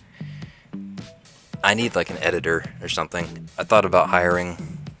insane. I need like an editor or something. I thought about hiring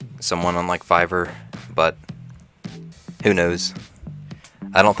someone on like Fiverr, but who knows?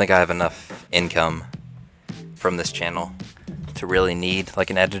 I don't think I have enough income from this channel to really need like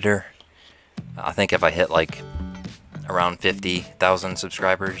an editor. I think if I hit like around 50,000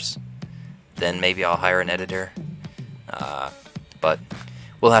 subscribers, then maybe I'll hire an editor. But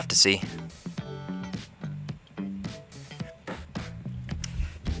we'll have to see.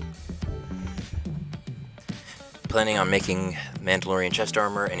 Planning on making Mandalorian chest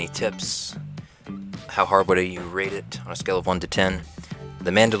armor. Any tips? How hard would you rate it on a scale of 1 to 10?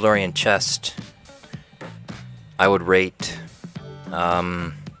 The Mandalorian chest, I would rate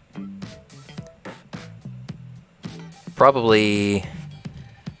probably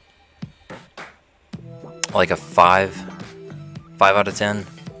like a 5 out of 10.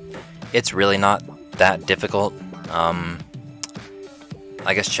 It's really not that difficult.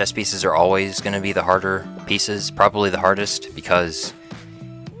 I guess chess pieces are always going to be the harder pieces, probably the hardest, because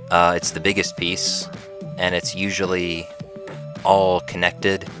it's the biggest piece, and it's usually all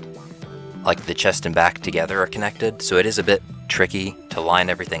connected, like the chest and back together are connected, so it is a bit tricky to line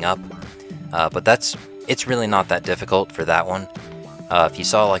everything up, but it's really not that difficult for that one. If you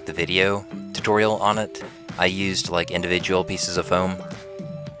saw like the video tutorial on it, I used like individual pieces of foam,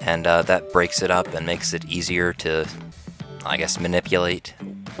 and that breaks it up and makes it easier to, I guess, manipulate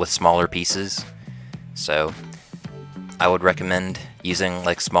with smaller pieces. So I would recommend using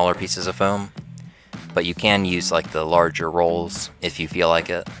like smaller pieces of foam, but you can use like the larger rolls if you feel like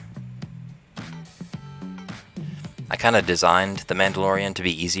it. I kind of designed the Mandalorian to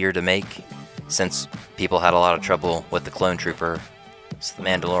be easier to make, since people had a lot of trouble with the Clone Trooper, so the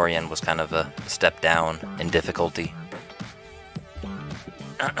Mandalorian was kind of a step down in difficulty.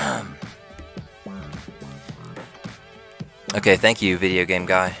 Okay, thank you, Video Game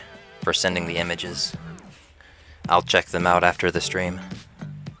Guy, for sending the images. I'll check them out after the stream.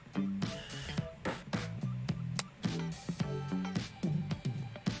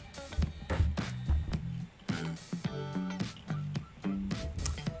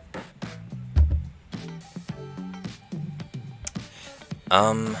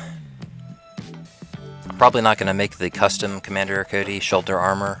 I'm probably not going to make the custom Commander Cody shoulder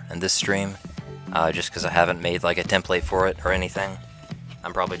armor in this stream, just because I haven't made like a template for it or anything.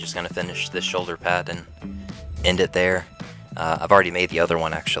 I'm probably just going to finish this shoulder pad and end it there. I've already made the other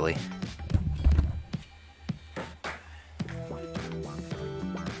one, actually.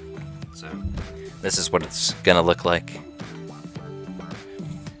 So this is what it's going to look like.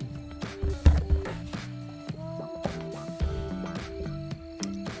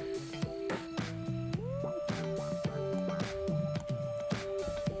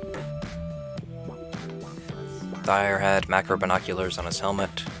 Thayer had macro binoculars on his helmet.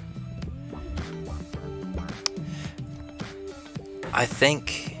 I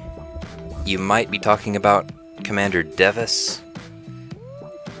think you might be talking about Commander Devis,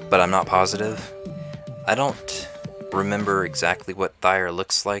 but I'm not positive. I don't remember exactly what Thayer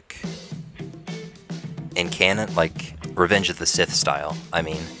looks like in canon, like Revenge of the Sith style, I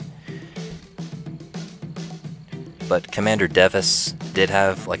mean. But Commander Devis did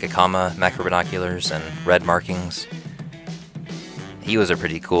have like a comma, macro binoculars, and red markings. He was a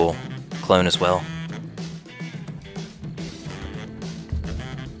pretty cool clone as well.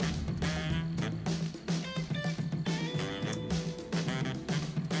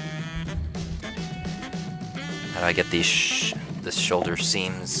 How do I get these this shoulder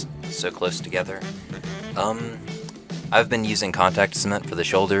seams so close together? I've been using contact cement for the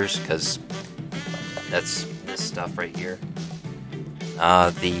shoulders because that's this stuff right here.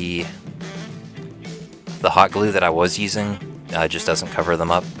 The hot glue that I was using just doesn't cover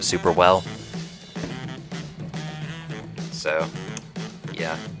them up super well. So,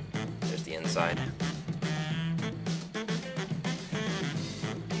 yeah, there's the inside.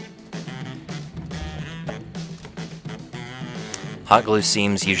 Hot glue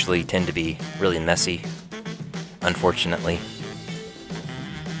seams usually tend to be really messy, unfortunately.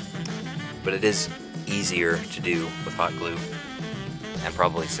 But it is easier to do with hot glue, and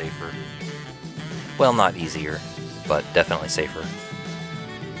probably safer. Well, not easier, but definitely safer.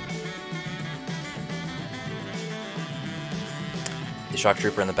 The shock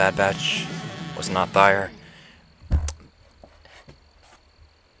trooper in the Bad Batch was not Thayer.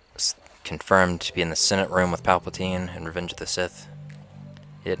 It's confirmed to be in the Senate room with Palpatine in Revenge of the Sith.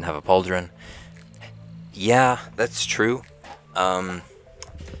 He didn't have a pauldron. Yeah, that's true. I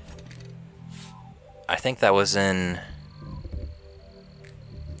think that was in...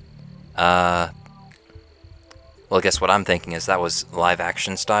 well, I guess what I'm thinking is that was live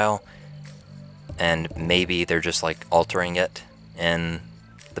action style, and maybe they're just like altering it in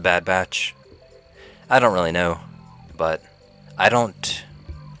the Bad Batch. I don't really know, but I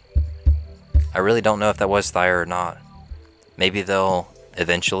really don't know if that was Thayer or not. Maybe they'll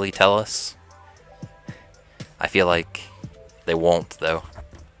eventually tell us. I feel like they won't, though.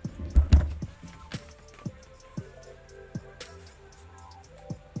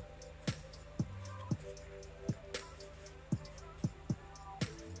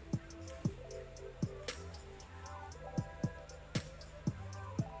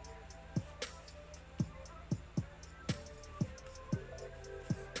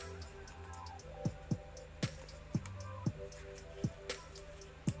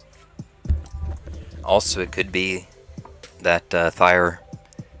 Also, it could be that Thyre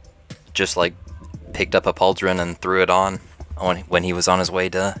just like picked up a pauldron and threw it on when he was on his way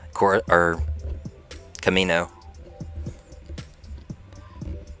to Camino.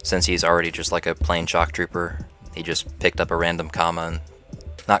 Since he's already just like a plain shock trooper, he just picked up a random pauldron.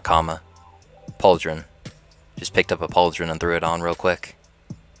 Just picked up a pauldron and threw it on real quick.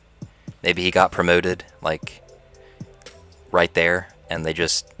 Maybe he got promoted like right there, and they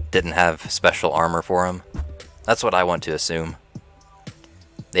just didn't have special armor for him. That's what I want to assume.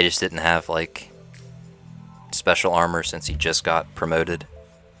 They just didn't have like special armor since he just got promoted.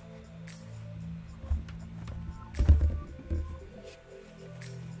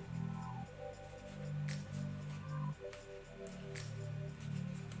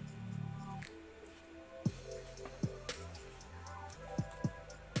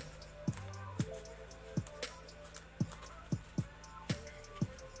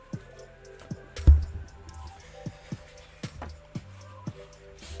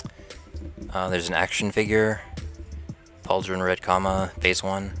 There's an action figure, Pauldron Red Comma, Phase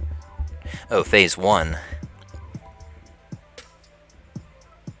 1. Oh, Phase 1.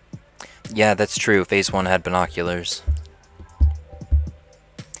 Yeah, that's true, Phase 1 had binoculars.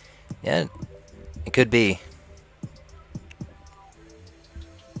 Yeah, it could be.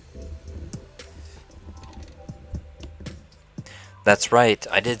 That's right,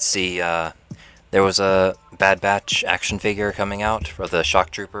 I did see, there was a Bad Batch action figure coming out for the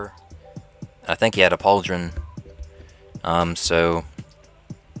Shock Trooper. I think he had a pauldron, so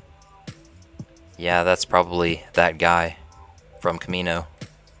yeah, that's probably that guy from Camino.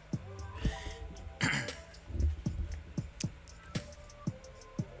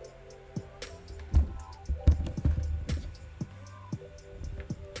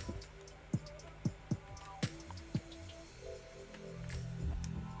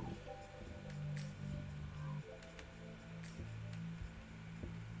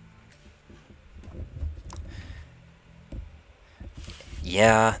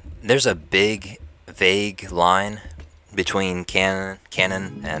 Yeah, there's a big, vague line between canon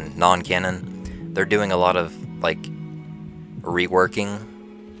and non-canon. They're doing a lot of, like, reworking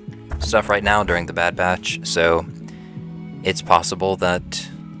stuff right now during the Bad Batch, so it's possible that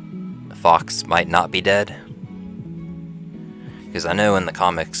Fox might not be dead. Because I know in the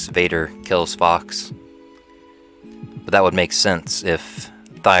comics, Vader kills Fox. But that would make sense if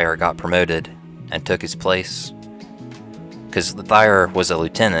Thyre got promoted and took his place. Because Thyre was a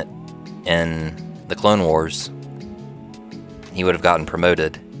lieutenant in the Clone Wars. He would have gotten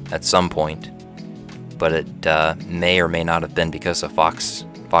promoted at some point, but it may or may not have been because of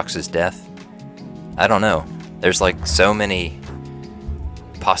Fox's death. I don't know. There's like so many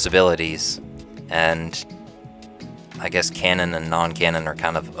possibilities, and I guess canon and non-canon are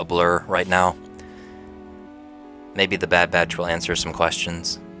kind of a blur right now. Maybe the Bad Batch will answer some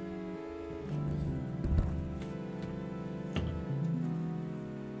questions.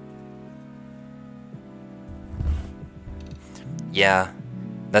 Yeah,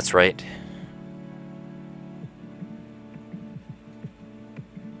 that's right.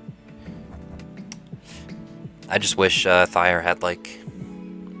 I just wish Thyre had, like,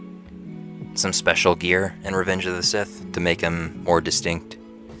 some special gear in Revenge of the Sith to make him more distinct.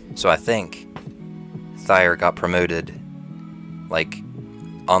 So I think Thyre got promoted, like,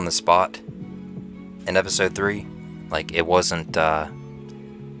 on the spot in Episode 3. Like, it wasn't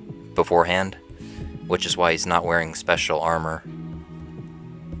beforehand, which is why he's not wearing special armor.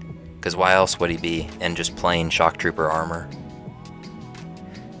 Because why else would he be in just plain Shock Trooper armor?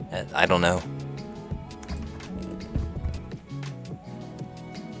 I don't know.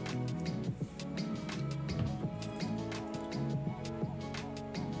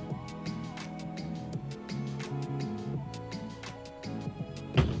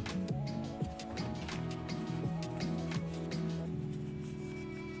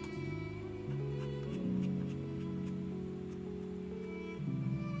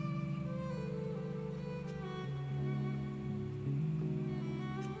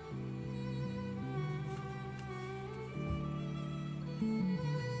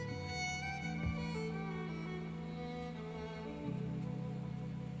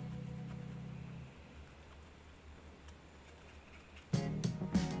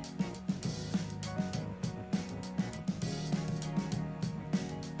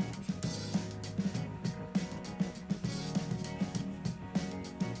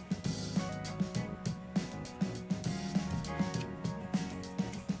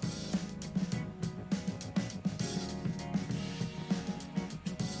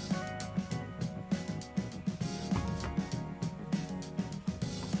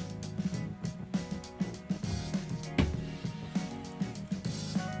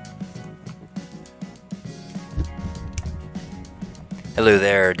 Hello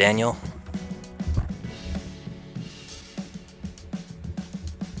there, Daniel.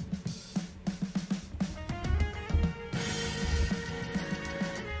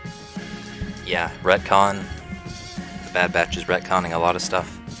 Yeah, retcon. The Bad Batch is retconning a lot of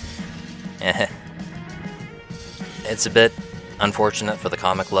stuff. It's a bit unfortunate for the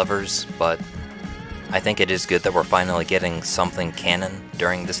comic lovers, but I think it is good that we're finally getting something canon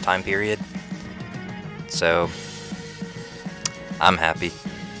during this time period. So, I'm happy.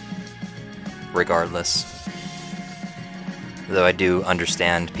 Regardless. Though I do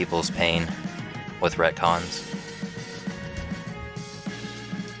understand people's pain with retcons.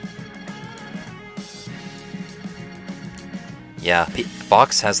 Yeah,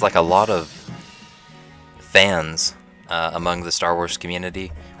 Fox has like a lot of fans among the Star Wars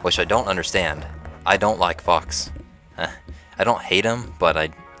community, which I don't understand. I don't like Fox. I don't hate him, but I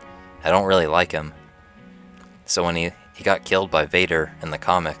don't really like him. So when he got killed by Vader in the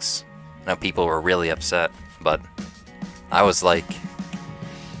comics, you know, people were really upset, but I was like,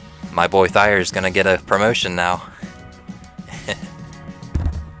 my boy Thayer's gonna get a promotion now.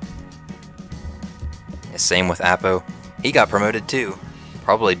 Same with Appo. He got promoted too,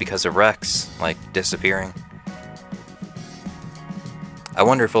 probably because of Rex, like, disappearing. I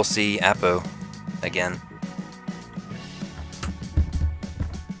wonder if we'll see Appo again.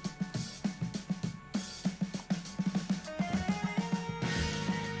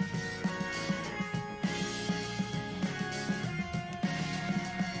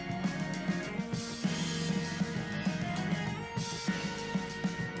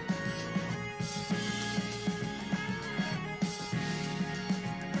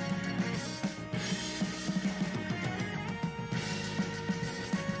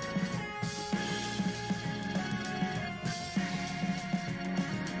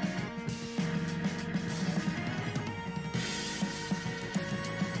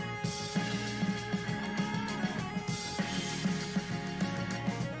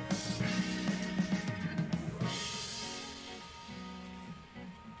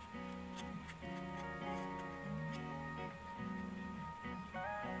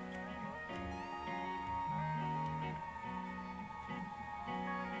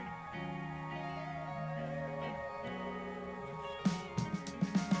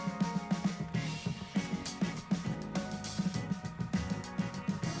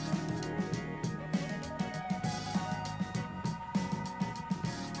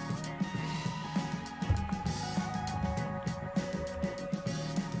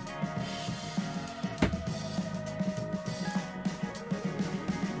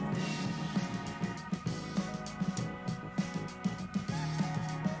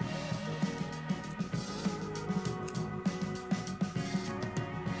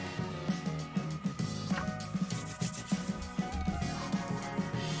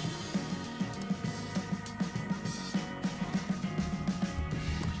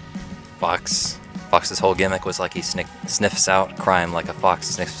 Fox's whole gimmick was like he sniffs out crime like a fox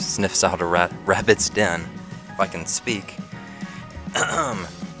sniffs out a rabbit's den, if I can speak.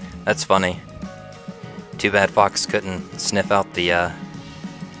 That's funny. Too bad Fox couldn't sniff out the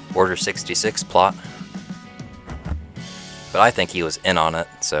Order 66 plot. But I think he was in on it,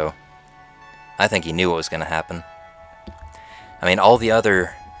 so I think he knew what was going to happen. I mean,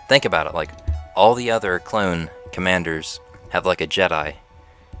 think about it, like, all the other clone commanders have like a Jedi.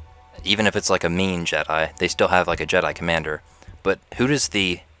 Even if it's like a mean Jedi, they still have like a Jedi commander. But who does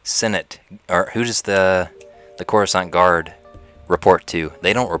the Senate, or who does the Coruscant Guard report to?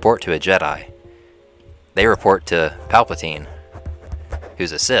 They don't report to a Jedi. They report to Palpatine,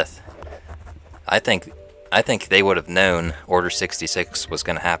 who's a Sith. I think they would have known Order 66 was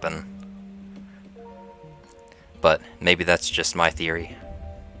going to happen. But maybe that's just my theory.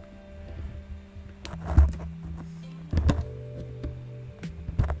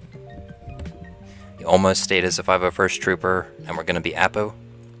 You almost stayed as a 501st Trooper, and we're going to be Appo.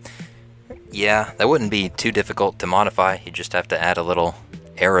 Yeah, that wouldn't be too difficult to modify. You just have to add a little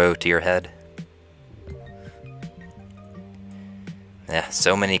arrow to your head. Yeah,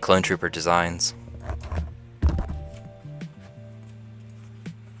 so many Clone Trooper designs.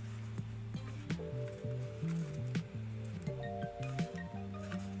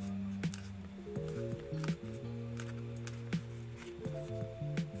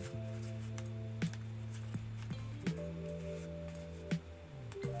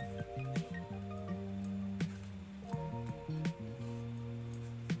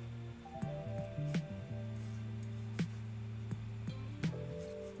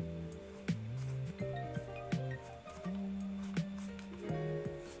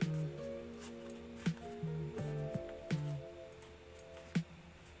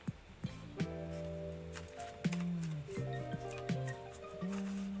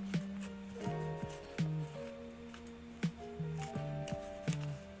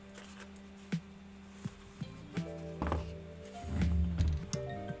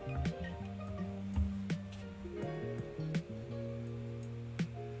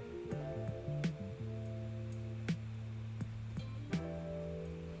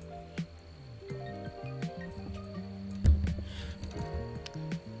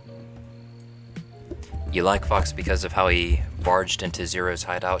 You like Fox because of how he barged into Zero's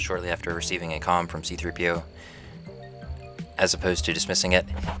hideout shortly after receiving a comm from C-3PO, as opposed to dismissing it.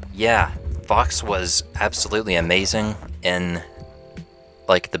 Yeah, Fox was absolutely amazing in,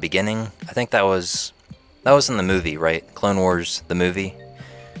 like, the beginning. I think that was in the movie, right? Clone Wars, the movie.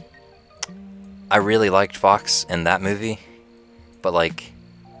 I really liked Fox in that movie, but, like,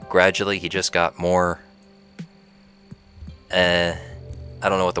 gradually he just got more, I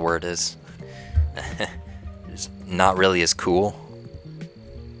don't know what the word is. Not really as cool.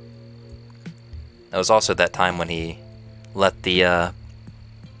 That was also that time when he let the,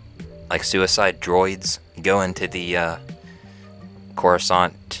 like, suicide droids go into the,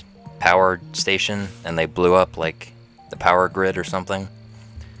 Coruscant power station, and they blew up, like, the power grid or something.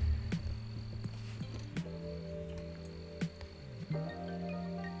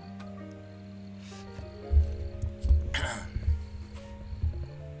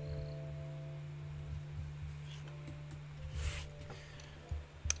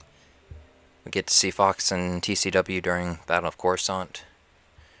 We get to see Fox and TCW during Battle of Coruscant.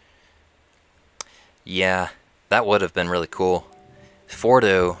 Yeah, that would have been really cool.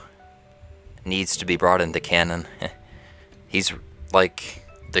 Fordo needs to be brought into canon. He's like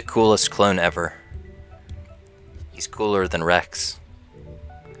the coolest clone ever. He's cooler than Rex.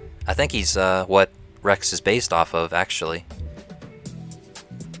 I think he's what Rex is based off of, actually.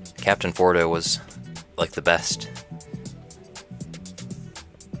 Captain Fordo was like the best.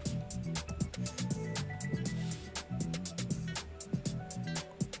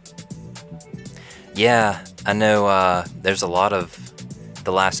 Yeah, I know there's a lot of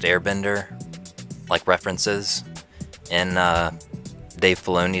The Last Airbender, like, references in Dave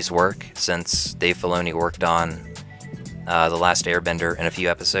Filoni's work, since Dave Filoni worked on The Last Airbender in a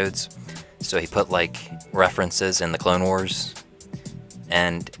few episodes. So he put, like, references in the Clone Wars,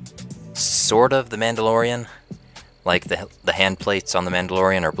 and sort of the Mandalorian. Like, the hand plates on the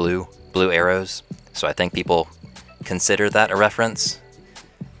Mandalorian are blue arrows, so I think people consider that a reference.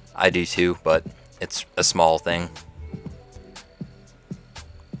 I do too, but it's a small thing.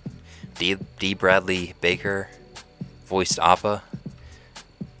 D. Bradley Baker voiced Appa.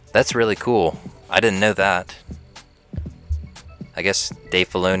 That's really cool. I didn't know that. I guess Dave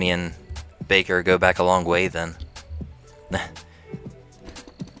Filoni and Baker go back a long way then.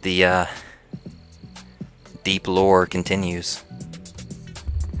 The deep lore continues.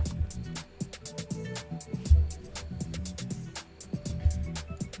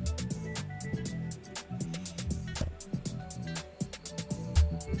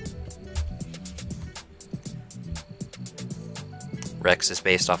 Rex is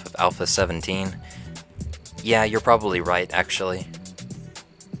based off of Alpha 17. Yeah, you're probably right, actually.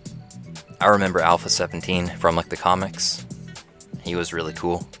 I remember Alpha 17 from, like, the comics. He was really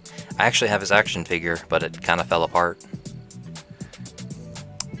cool. I actually have his action figure, but it kind of fell apart.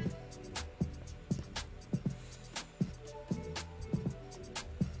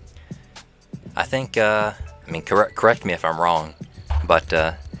 I think, I mean, correct me if I'm wrong, but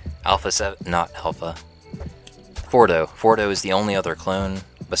Fordo is the only other clone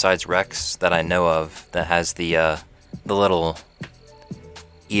besides Rex that I know of that has the little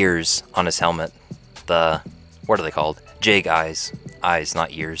ears on his helmet. What are they called? Jag eyes. Eyes,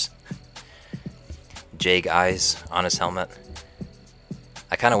 not ears. Jag eyes on his helmet.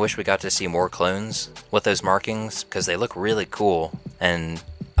 I kind of wish we got to see more clones with those markings, because they look really cool, and,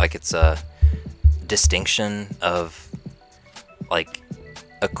 like, it's a distinction of, like,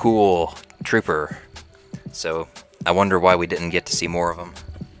 a cool trooper. So I wonder why we didn't get to see more of them.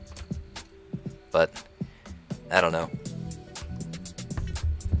 But I don't know.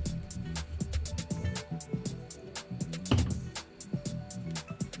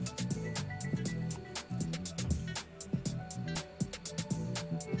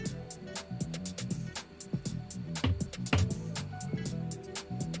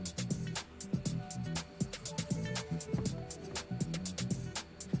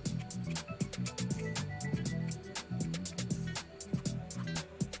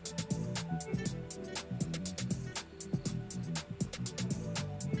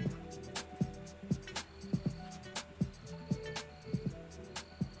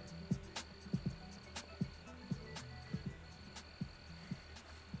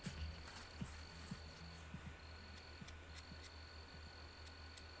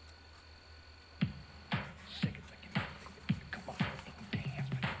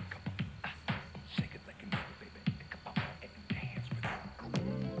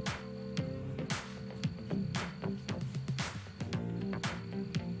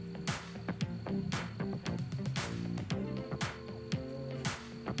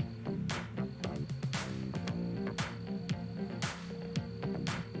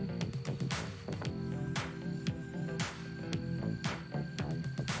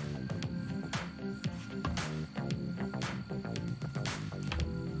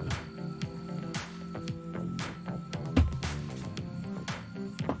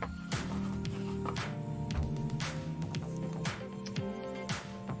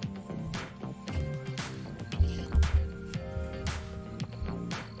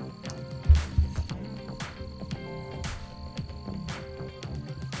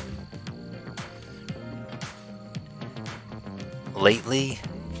 lately,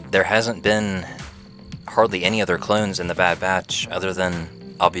 there hasn't been hardly any other clones in the Bad Batch other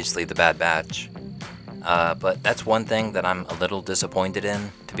than, obviously, the Bad Batch. But that's one thing that I'm a little disappointed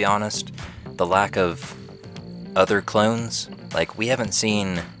in, to be honest. The lack of other clones. Like, we haven't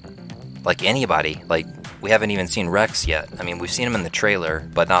seen, like, anybody. Like, we haven't even seen Rex yet. I mean, we've seen him in the trailer,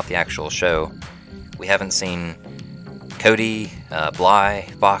 but not the actual show. We haven't seen Cody, Bly,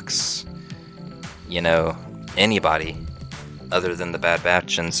 Fox, you know, anybody other than the Bad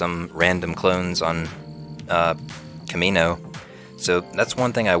Batch and some random clones on Camino. So that's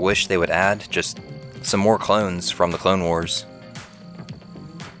one thing I wish they would add, just some more clones from the Clone Wars.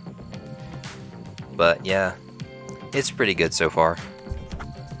 But yeah, it's pretty good so far.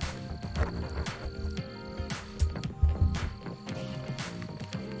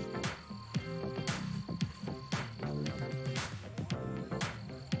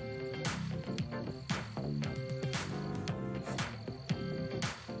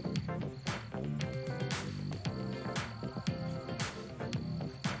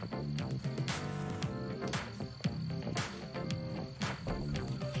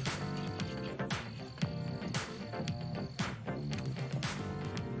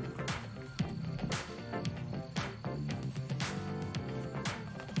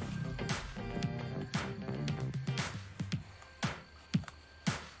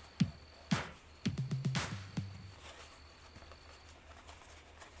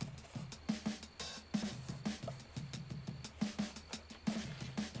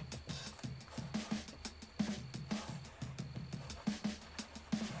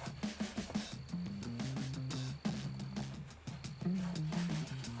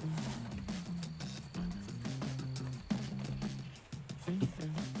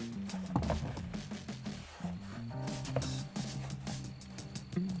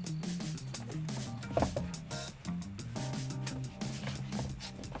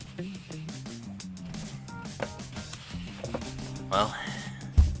 Well,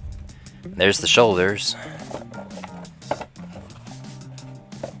 there's the shoulders.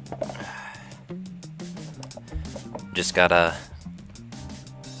 Just gotta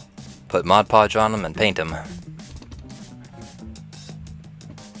put Mod Podge on them and paint them.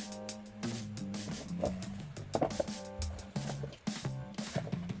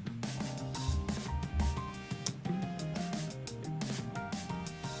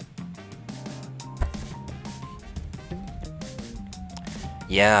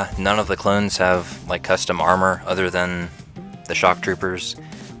 Yeah, none of the clones have like custom armor other than the shock troopers.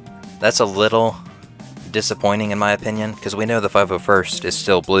 That's a little disappointing in my opinion, because we know the 501st is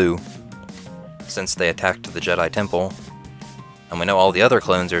still blue since they attacked the Jedi Temple, and we know all the other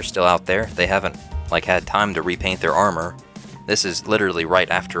clones are still out there. They haven't like had time to repaint their armor. This is literally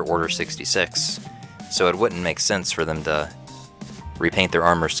right after Order 66, so it wouldn't make sense for them to repaint their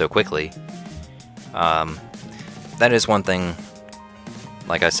armor so quickly. That is one thing,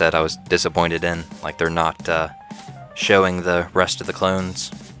 like I said, I was disappointed in. Like, they're not showing the rest of the clones.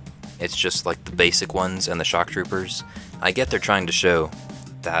 It's just like the basic ones and the shock troopers. I get they're trying to show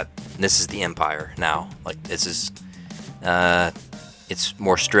that this is the Empire now. Like, this is, it's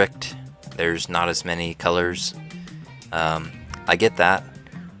more strict. There's not as many colors. I get that,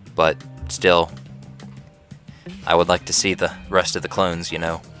 but still, I would like to see the rest of the clones, you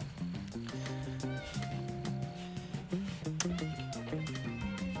know.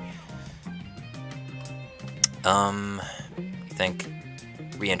 You think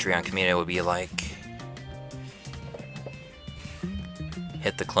re-entry on Camino would be like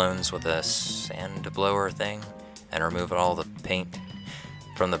hit the clones with a sand blower thing and remove all the paint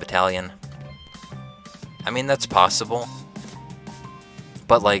from the battalion? I mean, that's possible,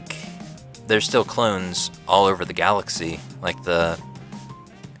 but like, there's still clones all over the galaxy, like the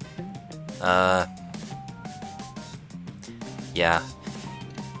yeah,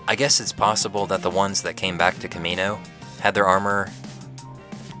 I guess it's possible that the ones that came back to Camino had their armor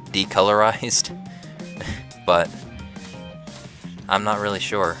decolorized, but I'm not really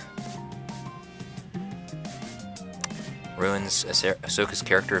sure. Ruins Ahsoka's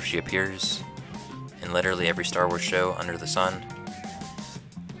character if she appears in literally every Star Wars show under the sun.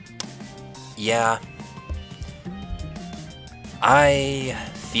 Yeah, I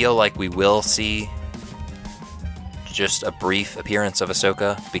feel like we will see just a brief appearance of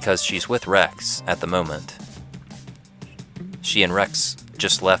Ahsoka because she's with Rex at the moment. She and Rex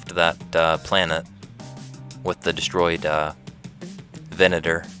just left that planet with the destroyed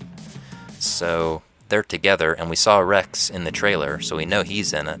Venator, so they're together, and we saw Rex in the trailer, so we know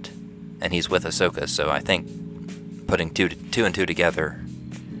he's in it, and he's with Ahsoka, so I think putting two and two together,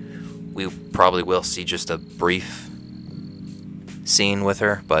 we probably will see just a brief scene with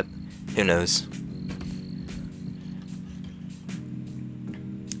her, but who knows.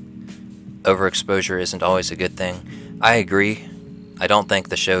 Overexposure isn't always a good thing. I agree. I don't think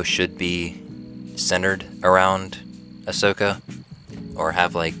the show should be centered around Ahsoka or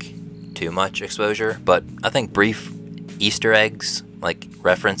have like too much exposure, but I think brief Easter eggs, like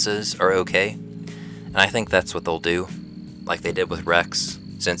references, are okay. And I think that's what they'll do, like they did with Rex,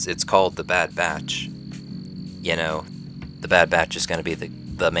 since it's called The Bad Batch. You know, the Bad Batch is going to be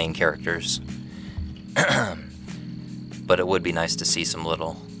the main characters. But it would be nice to see some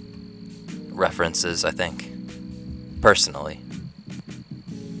little references, I think, personally.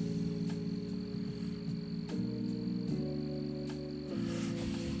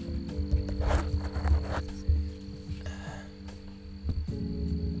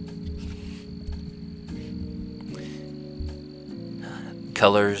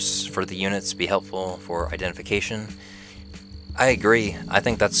 Colors for the units be helpful for identification. I agree. I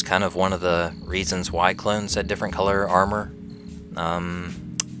think that's kind of one of the reasons why clones had different color armor.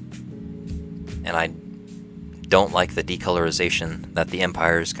 And I don't like the decolorization that the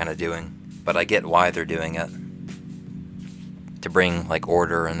Empire is kind of doing, but I get why they're doing it, to bring like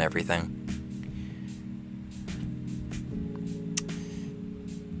order and everything.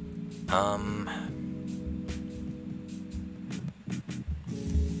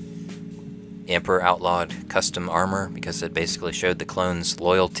 The Emperor outlawed custom armor because it basically showed the clones'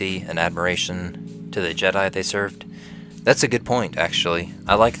 loyalty and admiration to the Jedi they served. That's a good point, actually.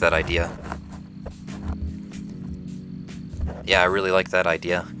 I like that idea. Yeah, I really like that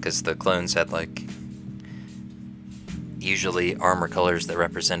idea, because the clones had, like, usually armor colors that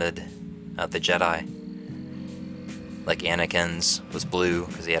represented the Jedi. Like Anakin's was blue,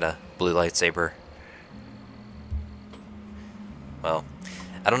 because he had a blue lightsaber. Well,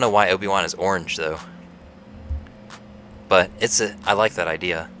 I don't know why Obi-Wan is orange, though. But I like that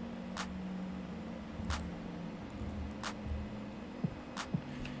idea.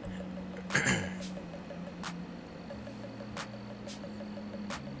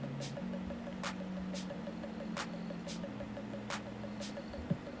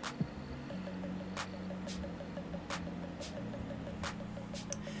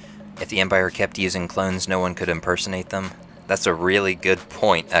 If the Empire kept using clones, no one could impersonate them. That's a really good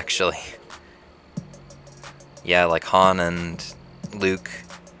point, actually. Yeah, like Han and Luke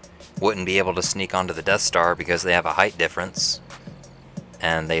wouldn't be able to sneak onto the Death Star because they have a height difference.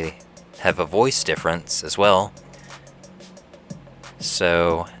 And they have a voice difference as well.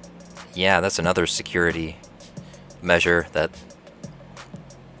 So, yeah, that's another security measure that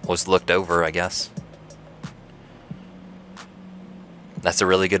was looked over, I guess. That's a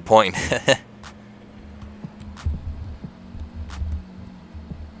really good point.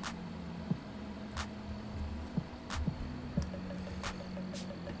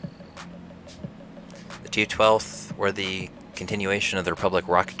 The 212th were the continuation of the Republic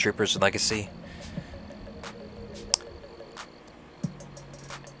Rocket Troopers legacy.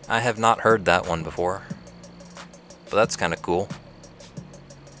 I have not heard that one before, but that's kind of cool.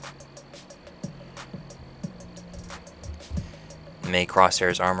 May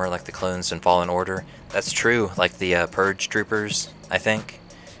Crosshair's armor like the clones in Fallen Order. That's true, like the Purge Troopers, I think.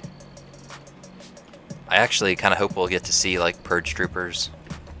 I actually kind of hope we'll get to see like Purge Troopers.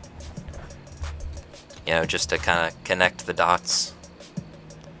 You know, just to kind of connect the dots.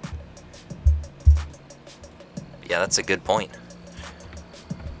 Yeah, that's a good point.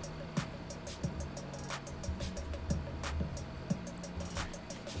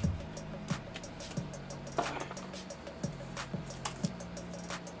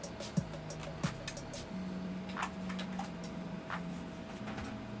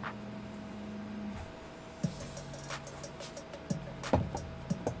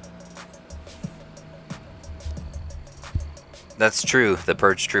 That's true, the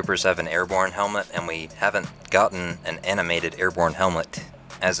Purge Troopers have an airborne helmet, and we haven't gotten an animated airborne helmet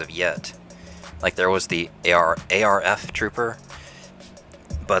as of yet. Like, there was the ARF Trooper,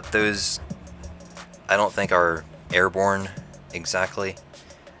 but those I don't think are airborne exactly.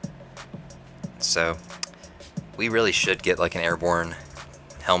 So, we really should get like an airborne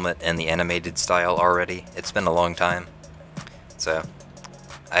helmet in the animated style already. It's been a long time. So,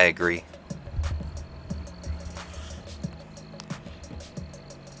 I agree.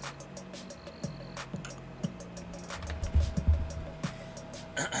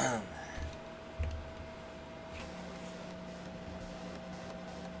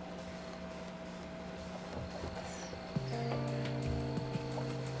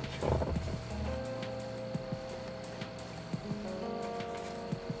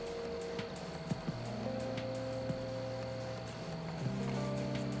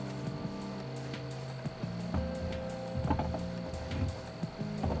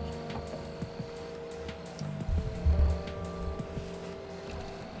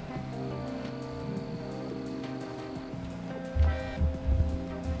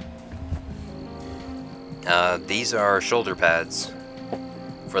 These are shoulder pads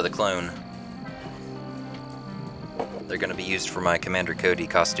for the clone. They're going to be used for my Commander Cody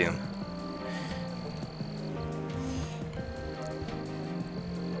costume.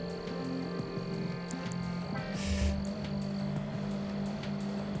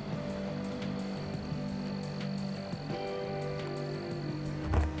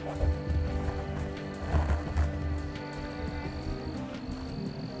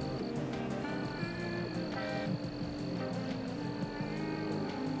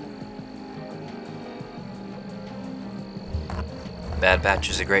 Bad Batch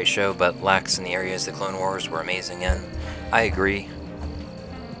is a great show, but lacks in the areas the Clone Wars were amazing in. I agree.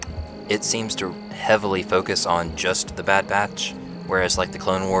 It seems to heavily focus on just the Bad Batch, whereas like the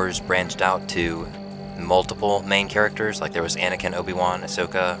Clone Wars branched out to multiple main characters. Like there was Anakin, Obi-Wan,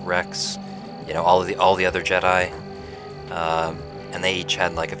 Ahsoka, Rex, you know, all the other Jedi, and they each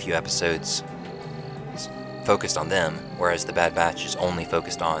had like a few episodes focused on them, whereas the Bad Batch is only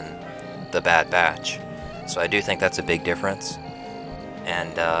focused on the Bad Batch. So I do think that's a big difference.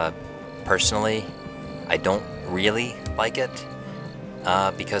 And personally, I don't really like it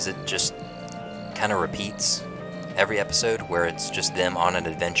because it just kind of repeats every episode, where it's just them on an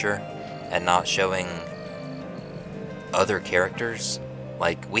adventure and not showing other characters.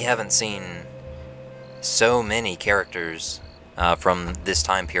 Like, we haven't seen so many characters from this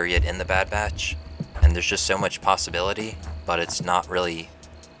time period in the Bad Batch, and there's just so much possibility, but it's not really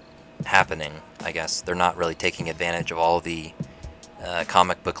happening, I guess. They're not really taking advantage of all the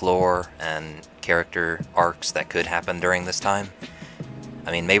comic book lore and character arcs that could happen during this time.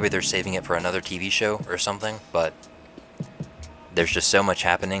 I mean, maybe they're saving it for another TV show or something, but there's just so much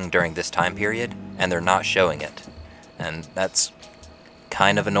happening during this time period, and they're not showing it. And that's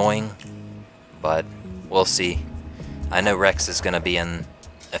kind of annoying, but we'll see. I know Rex is going to be in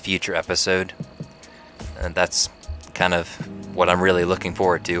a future episode, and that's kind of what I'm really looking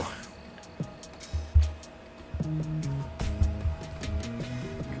forward to.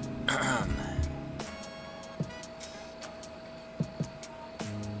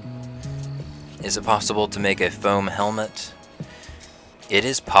 Is it possible to make a foam helmet? It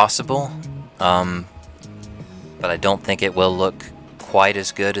is possible, but I don't think it will look quite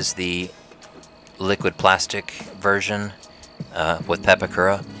as good as the liquid plastic version with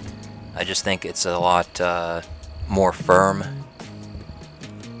Pepakura. I just think it's a lot more firm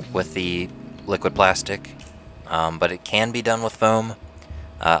with the liquid plastic, but it can be done with foam.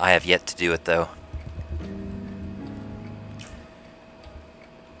 I have yet to do it though.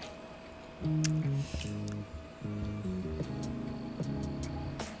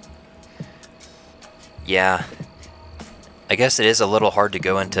 Yeah, I guess it is a little hard to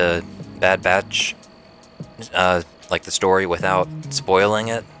go into Bad Batch, like the story, without spoiling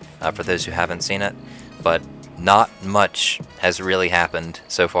it, for those who haven't seen it, but not much has really happened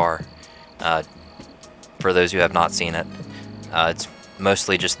so far, for those who have not seen it. It's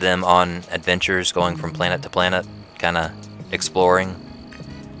mostly just them on adventures, going from planet to planet, kind of exploring,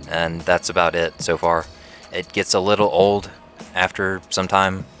 and that's about it so far. It gets a little old after some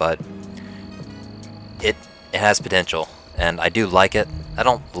time, but it has potential, and I do like it. I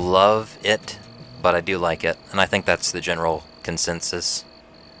don't love it, but I do like it, and I think that's the general consensus.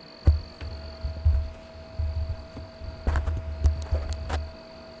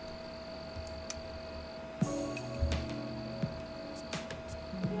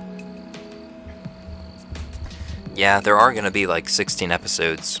 Yeah, there are going to be like 16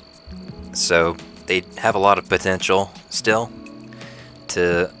 episodes, so they have a lot of potential still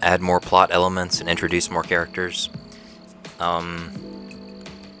to add more plot elements and introduce more characters.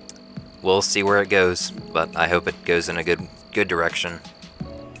 We'll see where it goes, but I hope it goes in a good direction.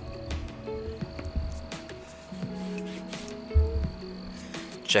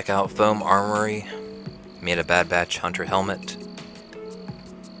 Check out Foam Armory. Made a Bad Batch Hunter helmet.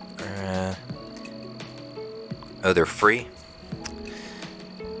 Oh, they're free?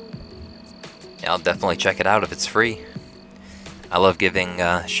 Yeah, I'll definitely check it out if it's free. I love giving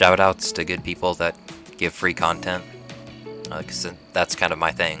shout-outs to good people that give free content, because that's kind of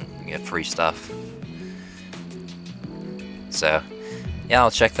my thing, you get free stuff. So, yeah,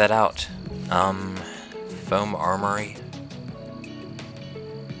 I'll check that out. Foam Armory.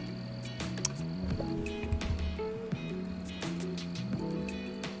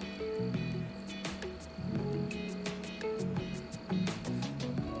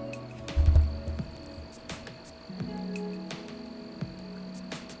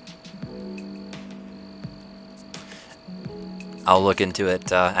 I'll look into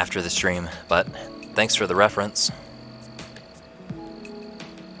it after the stream, but thanks for the reference.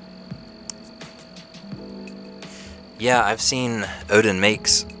 Yeah, I've seen Odin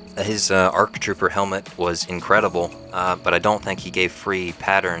makes. His ARC Trooper helmet was incredible, but I don't think he gave free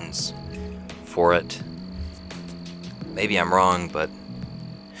patterns for it. Maybe I'm wrong, but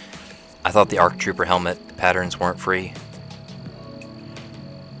I thought the ARC Trooper helmet patterns weren't free.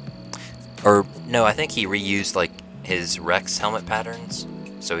 Or, no, I think he reused, like, his Rex helmet patterns,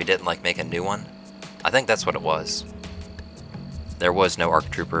 so he didn't, like, make a new one. I think that's what it was. There was no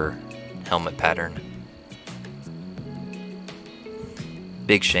ARC Trooper helmet pattern.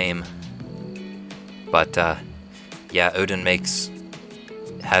 Big shame. But, yeah, Odin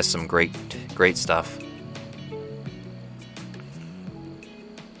has some great stuff.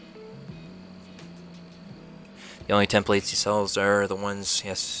 The only templates he sells are the ones he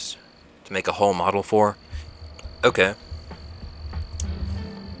has to make a whole model for. Okay.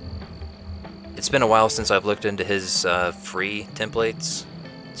 It's been a while since I've looked into his free templates,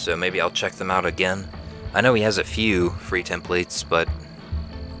 so maybe I'll check them out again. I know he has a few free templates, but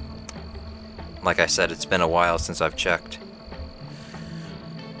like I said, it's been a while since I've checked.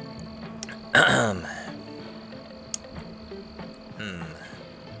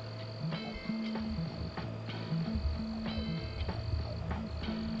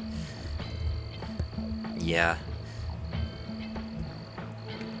 Yeah.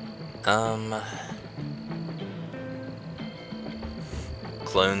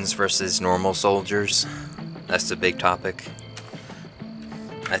 Clones versus normal soldiers. That's a big topic.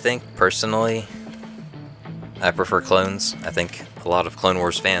 I think, personally, I prefer clones. I think a lot of Clone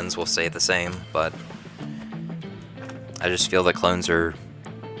Wars fans will say the same, but I just feel that clones are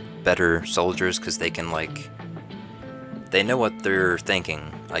better soldiers because they can, like, they know what they're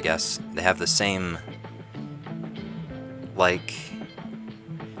thinking, I guess. They have the same, like,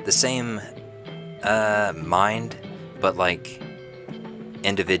 the same mind, but, like,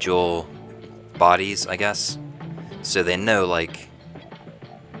 individual bodies, I guess. So they know, like,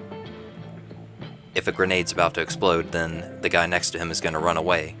 if a grenade's about to explode, then the guy next to him is going to run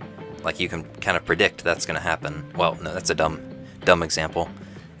away. Like, you can kind of predict that's going to happen. Well, no, that's a dumb example.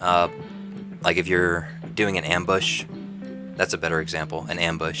 Like, if you're doing an ambush, that's a better example, an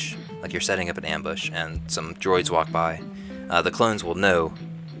ambush. Like, you're setting up an ambush, and some droids walk by. The clones will know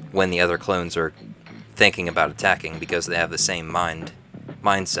when the other clones are thinking about attacking, because they have the same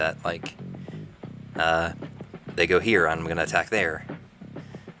mindset. Like, they go here, I'm going to attack there.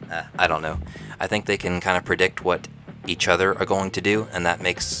 I don't know. I think they can kind of predict what each other are going to do, and that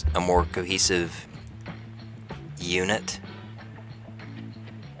makes a more cohesive unit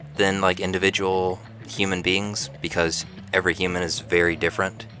than, like, individual human beings, because every human is very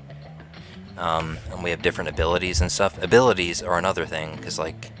different. And we have different abilities and stuff. Abilities are another thing, because,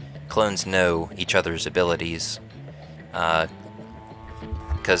 like, clones know each other's abilities,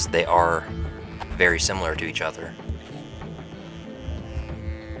 because they are very similar to each other.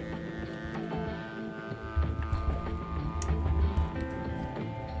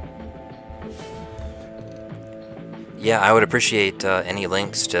 Yeah, I would appreciate any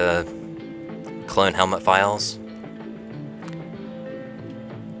links to clone helmet files.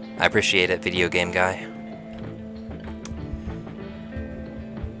 I appreciate it, video game guy.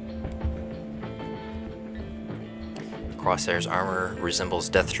 Crosshair's armor resembles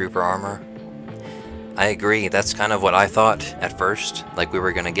Death Trooper armor. I agree, that's kind of what I thought at first, like we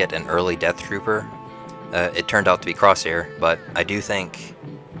were gonna get an early Death Trooper. It turned out to be Crosshair, but I do think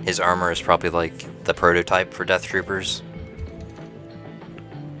his armor is probably like the prototype for Death Troopers.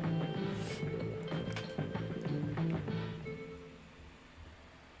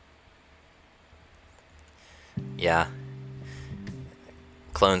 Yeah.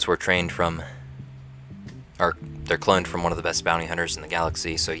 Clones were trained from, or they're cloned from one of the best bounty hunters in the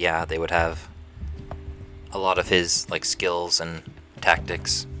galaxy, so yeah, they would have a lot of his, like, skills and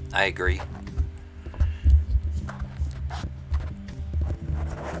tactics. I agree.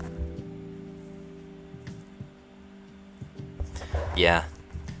 Yeah,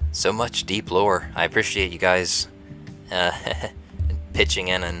 so much deep lore. I appreciate you guys pitching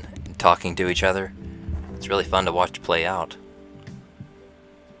in and talking to each other. It's really fun to watch play out.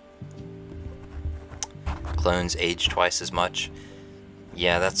 Clones age twice as much.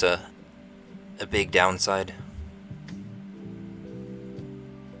 Yeah, that's a big downside.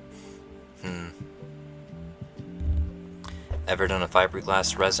 Ever done a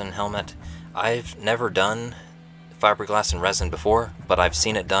fiberglass resin helmet? I've never done fiberglass and resin before, but I've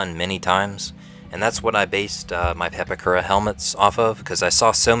seen it done many times, and that's what I based my Pepakura helmets off of, because I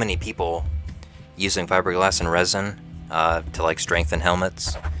saw so many people using fiberglass and resin to, like, strengthen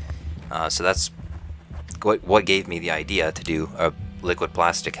helmets. So that's what gave me the idea to do a liquid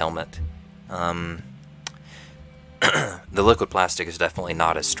plastic helmet. The liquid plastic is definitely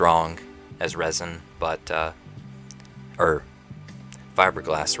not as strong as resin, but or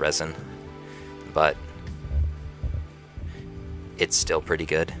fiberglass resin, but it's still pretty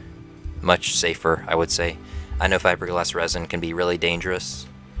good. Much safer, I would say. I know fiberglass resin can be really dangerous,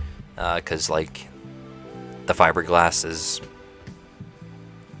 because like the fiberglass is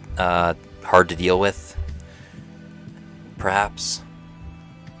hard to deal with, perhaps.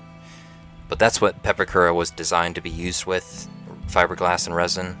 But that's what Pepakura was designed to be used with, fiberglass and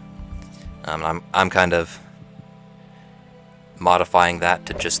resin. I'm kind of modifying that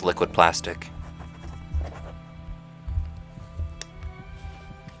to just liquid plastic.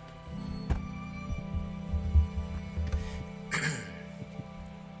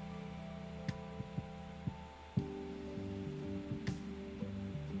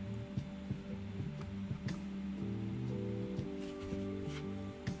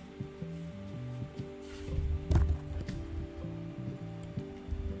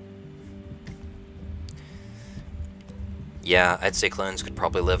 Yeah, I'd say clones could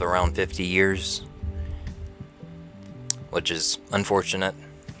probably live around 50 years, which is unfortunate,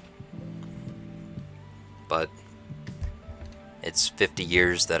 but it's 50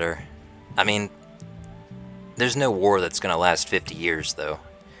 years that are, I mean, there's no war that's going to last 50 years though,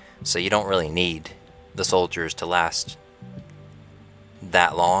 so you don't really need the soldiers to last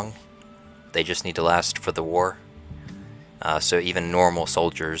that long. They just need to last for the war. So even normal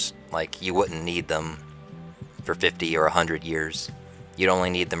soldiers, like, you wouldn't need them for 50 or 100 years. You'd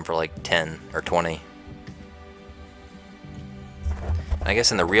only need them for like 10 or 20. I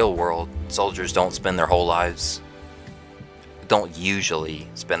guess in the real world, soldiers don't usually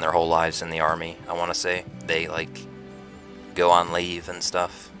spend their whole lives in the army, I want to say. They like go on leave and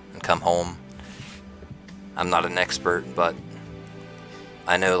stuff and come home. I'm not an expert, but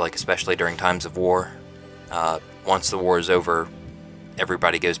I know, like, especially during times of war, once the war is over,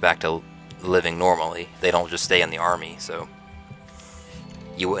 everybody goes back to living normally. They don't just stay in the army, so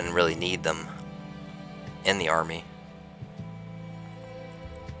you wouldn't really need them in the army.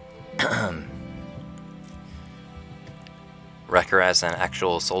 Wrecker as an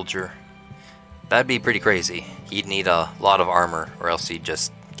actual soldier, that'd be pretty crazy. He'd need a lot of armor, or else he'd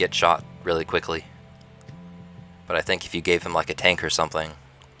just get shot really quickly. But I think if you gave him like a tank or something,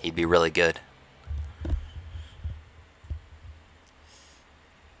 he'd be really good.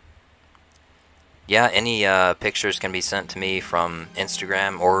 Yeah, any pictures can be sent to me from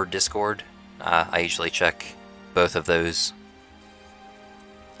Instagram or Discord. I usually check both of those.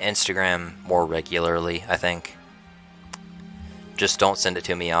 Instagram more regularly, I think. Just don't send it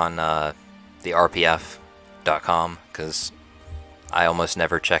to me on the rpf.com, because I almost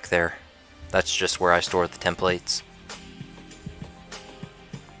never check there. That's just where I store the templates.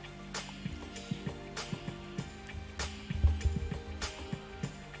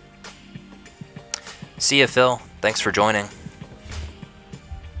 See ya, Phil. Thanks for joining.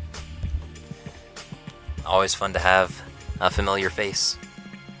 Always fun to have a familiar face.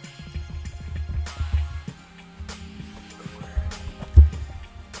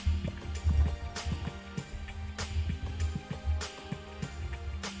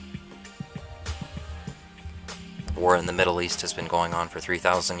 The war in the Middle East has been going on for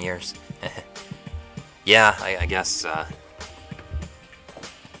 3,000 years. Yeah, I guess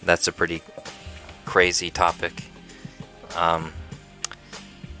that's a pretty crazy topic.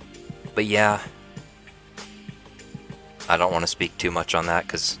 But yeah, I don't want to speak too much on that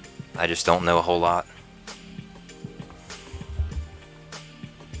because I just don't know a whole lot.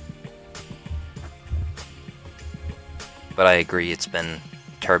 But I agree, it's been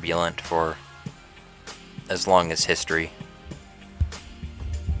turbulent for as long as history.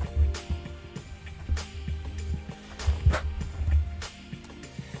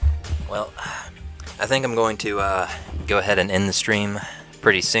 Well, I think I'm going to go ahead and end the stream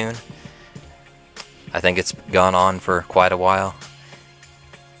pretty soon. I think it's gone on for quite a while.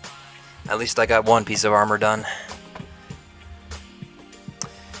 At least I got one piece of armor done.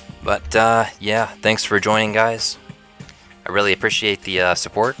 But yeah, thanks for joining, guys. I really appreciate the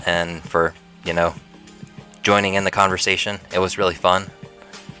support and for, you know, joining in the conversation. It was really fun.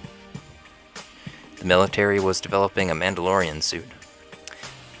 The military was developing a Mandalorian suit.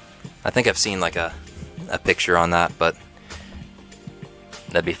 I think I've seen like a picture on that, but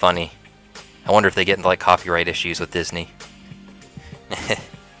that'd be funny. I wonder if they get into like copyright issues with Disney.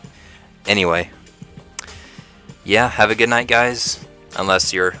 Anyway, yeah, have a good night, guys.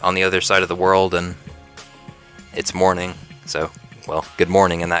 Unless you're on the other side of the world and it's morning. So, well, good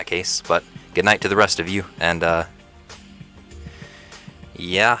morning in that case. But good night to the rest of you. And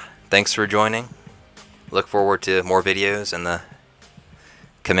yeah, thanks for joining. look forward to more videos and the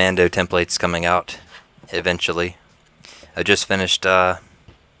commando templates coming out eventually. I just finished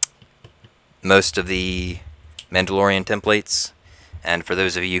most of the Mandalorian templates, and for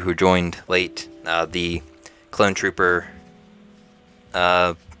those of you who joined late, the Clone Trooper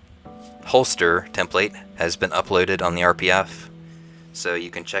holster template has been uploaded on the RPF, so you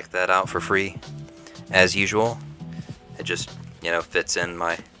can check that out for free as usual. It just, you know, fits in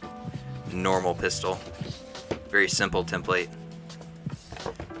my normal pistol. Very simple template,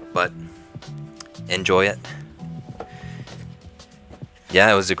 but enjoy it.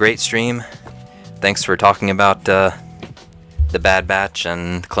 Yeah, it was a great stream. Thanks for talking about the Bad Batch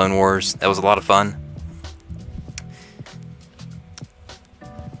and Clone Wars. That was a lot of fun.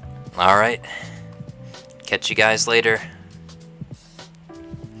 Alright, catch you guys later.